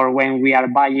go, or when we are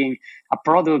buying a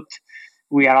product,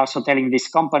 we are also telling this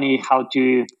company how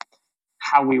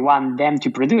we want them to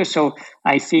produce. So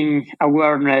I think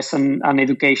awareness and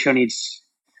education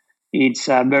it's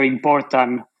very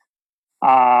important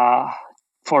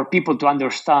for people to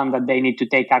understand that they need to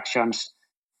take actions.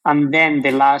 And then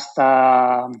the last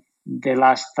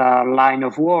line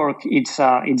of work it's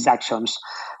actions,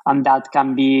 and that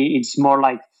can be it's more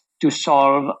like to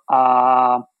solve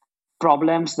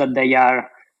problems that they are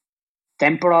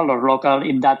temporal or local.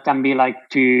 That can be like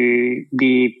to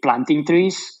be planting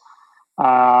trees,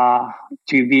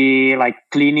 to be like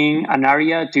cleaning an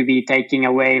area, to be taking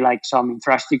away like some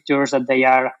infrastructures that they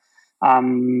are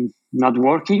not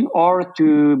working, or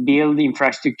to build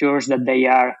infrastructures that they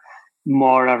are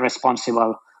more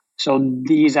responsible. So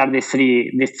these are the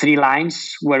three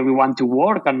lines where we want to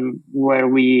work, and where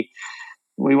we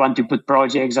want to put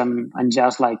projects and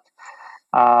just like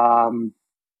find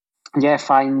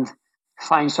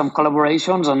some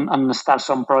collaborations and start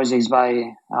some projects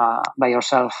by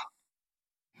yourself.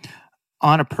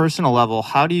 On a personal level,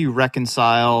 how do you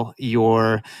reconcile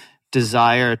your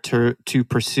desire to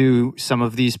pursue some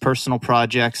of these personal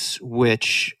projects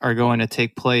which are going to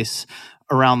take place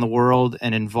around the world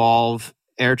and involve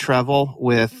air travel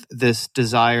with this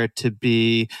desire to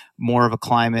be more of a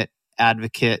climate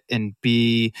advocate and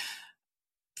be,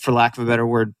 for lack of a better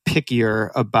word, pickier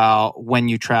about when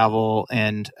you travel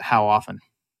and how often?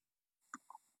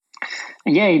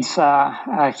 Yeah, it's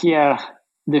here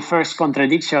the first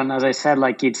contradiction, as I said,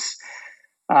 like it's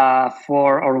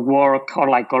for our work, or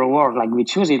like our work, like we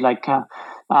choose it. Like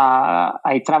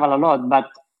I travel a lot, but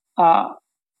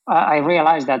I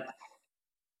realize that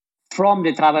from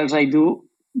the travels I do,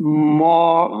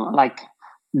 more like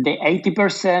the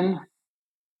 80%,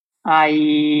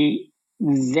 I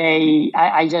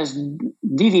just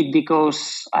did it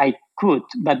because I could,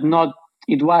 but not.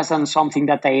 It wasn't something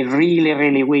that I really,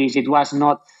 really wish. It was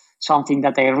not something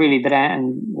that I really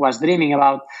was dreaming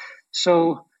about.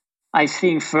 So I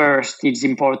think first it's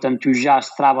important to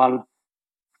just travel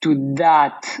to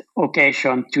that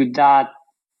occasion, to that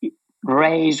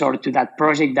race, or to that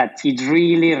project that is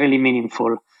really, really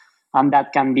meaningful. And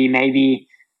that can be maybe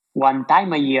one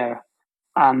time a year.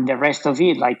 And the rest of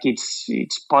it, like it's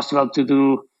possible to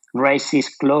do races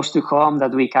close to home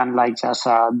that we can like just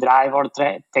drive or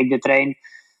take the train.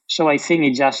 So I think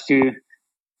it's just to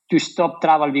stop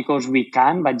travel because we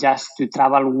can, but just to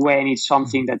travel when it's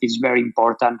something that is very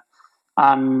important.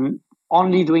 And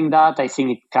only doing that, I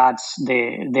think it cuts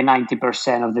the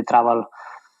 90% of the travel.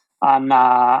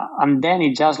 And then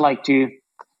it's just like to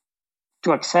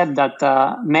accept that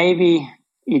maybe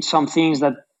it's some things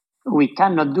that we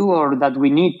cannot do, or that we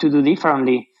need to do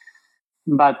differently.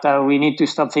 But we need to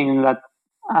stop thinking that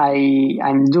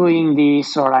I'm doing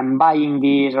this, or I'm buying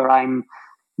this, or I'm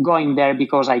going there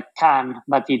because I can.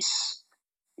 But it's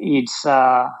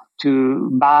to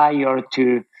buy, or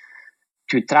to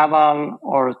travel,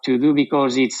 or to do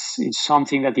because it's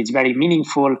something that is very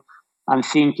meaningful, and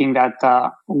thinking that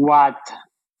what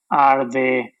are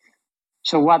the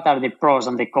pros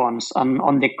and the cons. And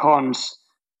on the cons,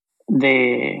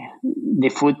 the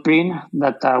footprint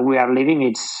that we are living,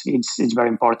 it's very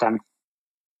important.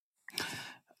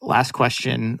 Last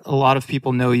question. A lot of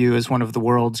people know you as one of the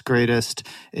world's greatest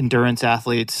endurance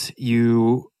athletes.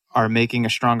 You are making a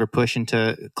stronger push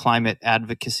into climate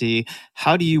advocacy.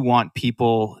 How do you want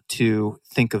people to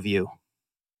think of you?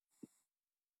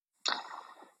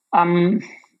 I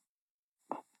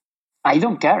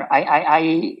don't care.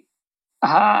 I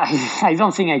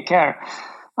don't think I care.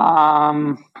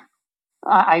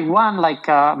 I want like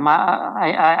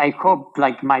I hope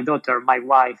like my daughter, my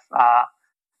wife,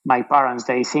 my parents,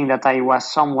 they think that I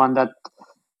was someone that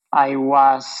I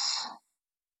was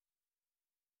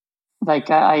like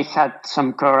I had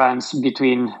some coherence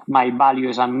between my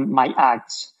values and my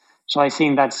acts. So I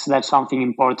think that's something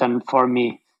important for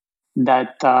me,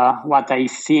 that what I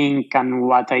think and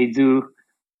what I do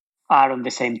are on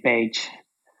the same page.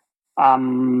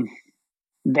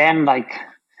 Then like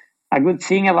a good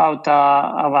thing about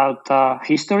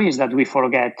history is that we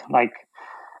forget. Like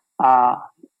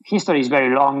history is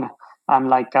very long, and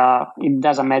like it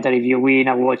doesn't matter if you win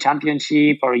a world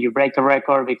championship or you break a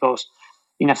record, because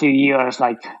in a few years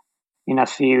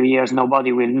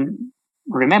nobody will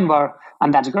remember,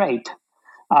 and that's great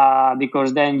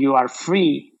because then you are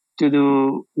free to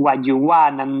do what you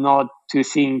want and not to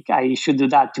think I should do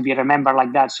that to be remembered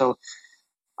like that. So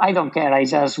I don't care. I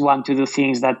just want to do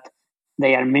things that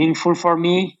they are meaningful for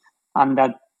me and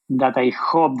that I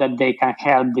hope that they can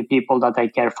help the people that I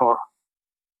care for.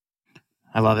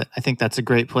 I love it. I think that's a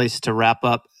great place to wrap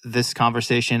up this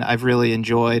conversation. I've really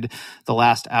enjoyed the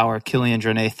last hour. Kilian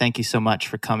Jornet, thank you so much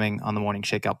for coming on the Morning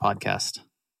Shakeout podcast.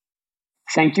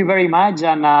 Thank you very much.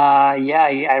 And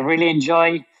I really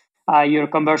enjoy your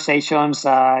conversations.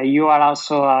 You are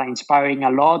also inspiring a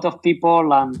lot of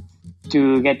people and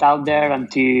to get out there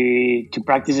and to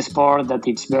practice a sport that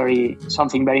it's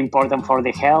something very important for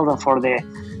the health and for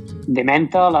the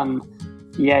mental. And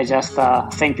just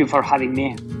thank you for having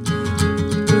me.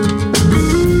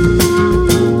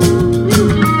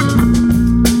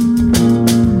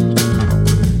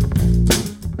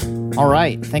 All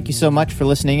right. Thank you so much for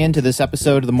listening in to this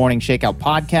episode of the Morning Shakeout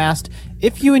podcast.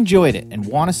 If you enjoyed it and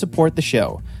want to support the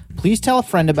show, please tell a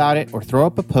friend about it or throw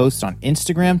up a post on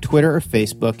Instagram, Twitter, or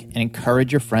Facebook and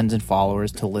encourage your friends and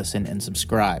followers to listen and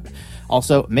subscribe.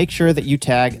 Also, make sure that you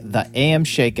tag the AM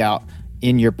Shakeout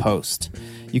in your post.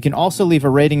 You can also leave a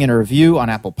rating and a review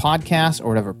on Apple Podcasts or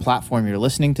whatever platform you're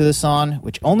listening to this on,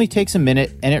 which only takes a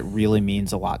minute and it really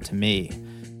means a lot to me.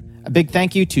 A big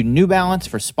thank you to New Balance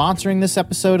for sponsoring this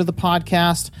episode of the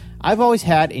podcast. I've always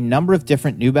had a number of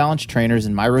different New Balance trainers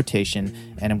in my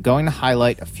rotation, and I'm going to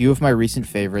highlight a few of my recent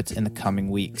favorites in the coming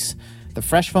weeks. The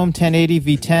Fresh Foam 1080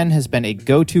 V10 has been a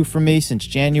go-to for me since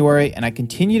January, and I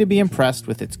continue to be impressed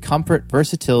with its comfort,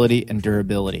 versatility, and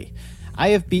durability. I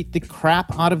have beat the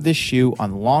crap out of this shoe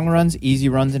on long runs, easy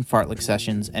runs, and fartlek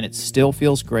sessions, and it still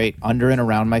feels great under and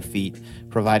around my feet,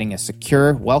 providing a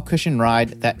secure, well-cushioned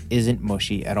ride that isn't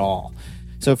mushy at all.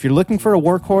 So if you're looking for a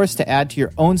workhorse to add to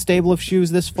your own stable of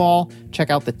shoes this fall, check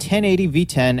out the 1080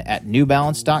 V10 at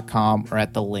newbalance.com or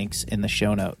at the links in the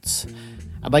show notes.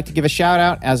 I'd like to give a shout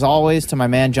out, as always, to my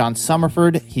man John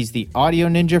Summerford. He's the audio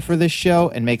ninja for this show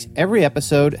and makes every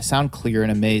episode sound clear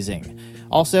and amazing.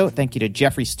 Also, thank you to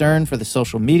Jeffrey Stern for the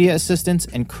social media assistance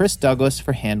and Chris Douglas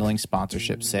for handling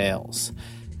sponsorship sales.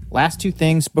 Last two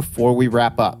things before we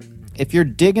wrap up. If you're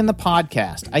digging the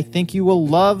podcast, I think you will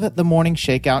love the Morning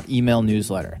Shakeout email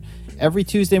newsletter. Every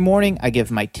Tuesday morning, I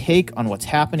give my take on what's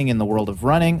happening in the world of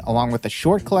running, along with a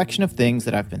short collection of things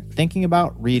that I've been thinking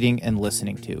about, reading, and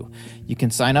listening to. You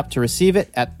can sign up to receive it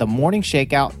at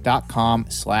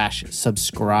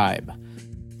themorningshakeout.com/subscribe.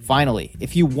 Finally,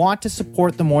 if you want to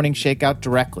support the Morning Shakeout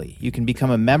directly, you can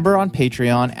become a member on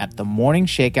Patreon at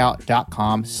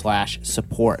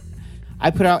themorningshakeout.com/support. I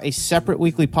put out a separate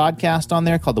weekly podcast on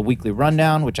there called The Weekly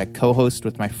Rundown, which I co-host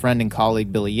with my friend and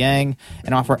colleague Billy Yang,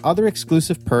 and offer other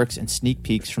exclusive perks and sneak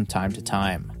peeks from time to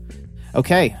time.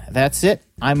 Okay, that's it.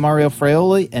 I'm Mario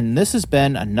Fraioli, and this has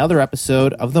been another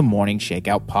episode of the Morning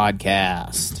Shakeout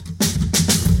podcast.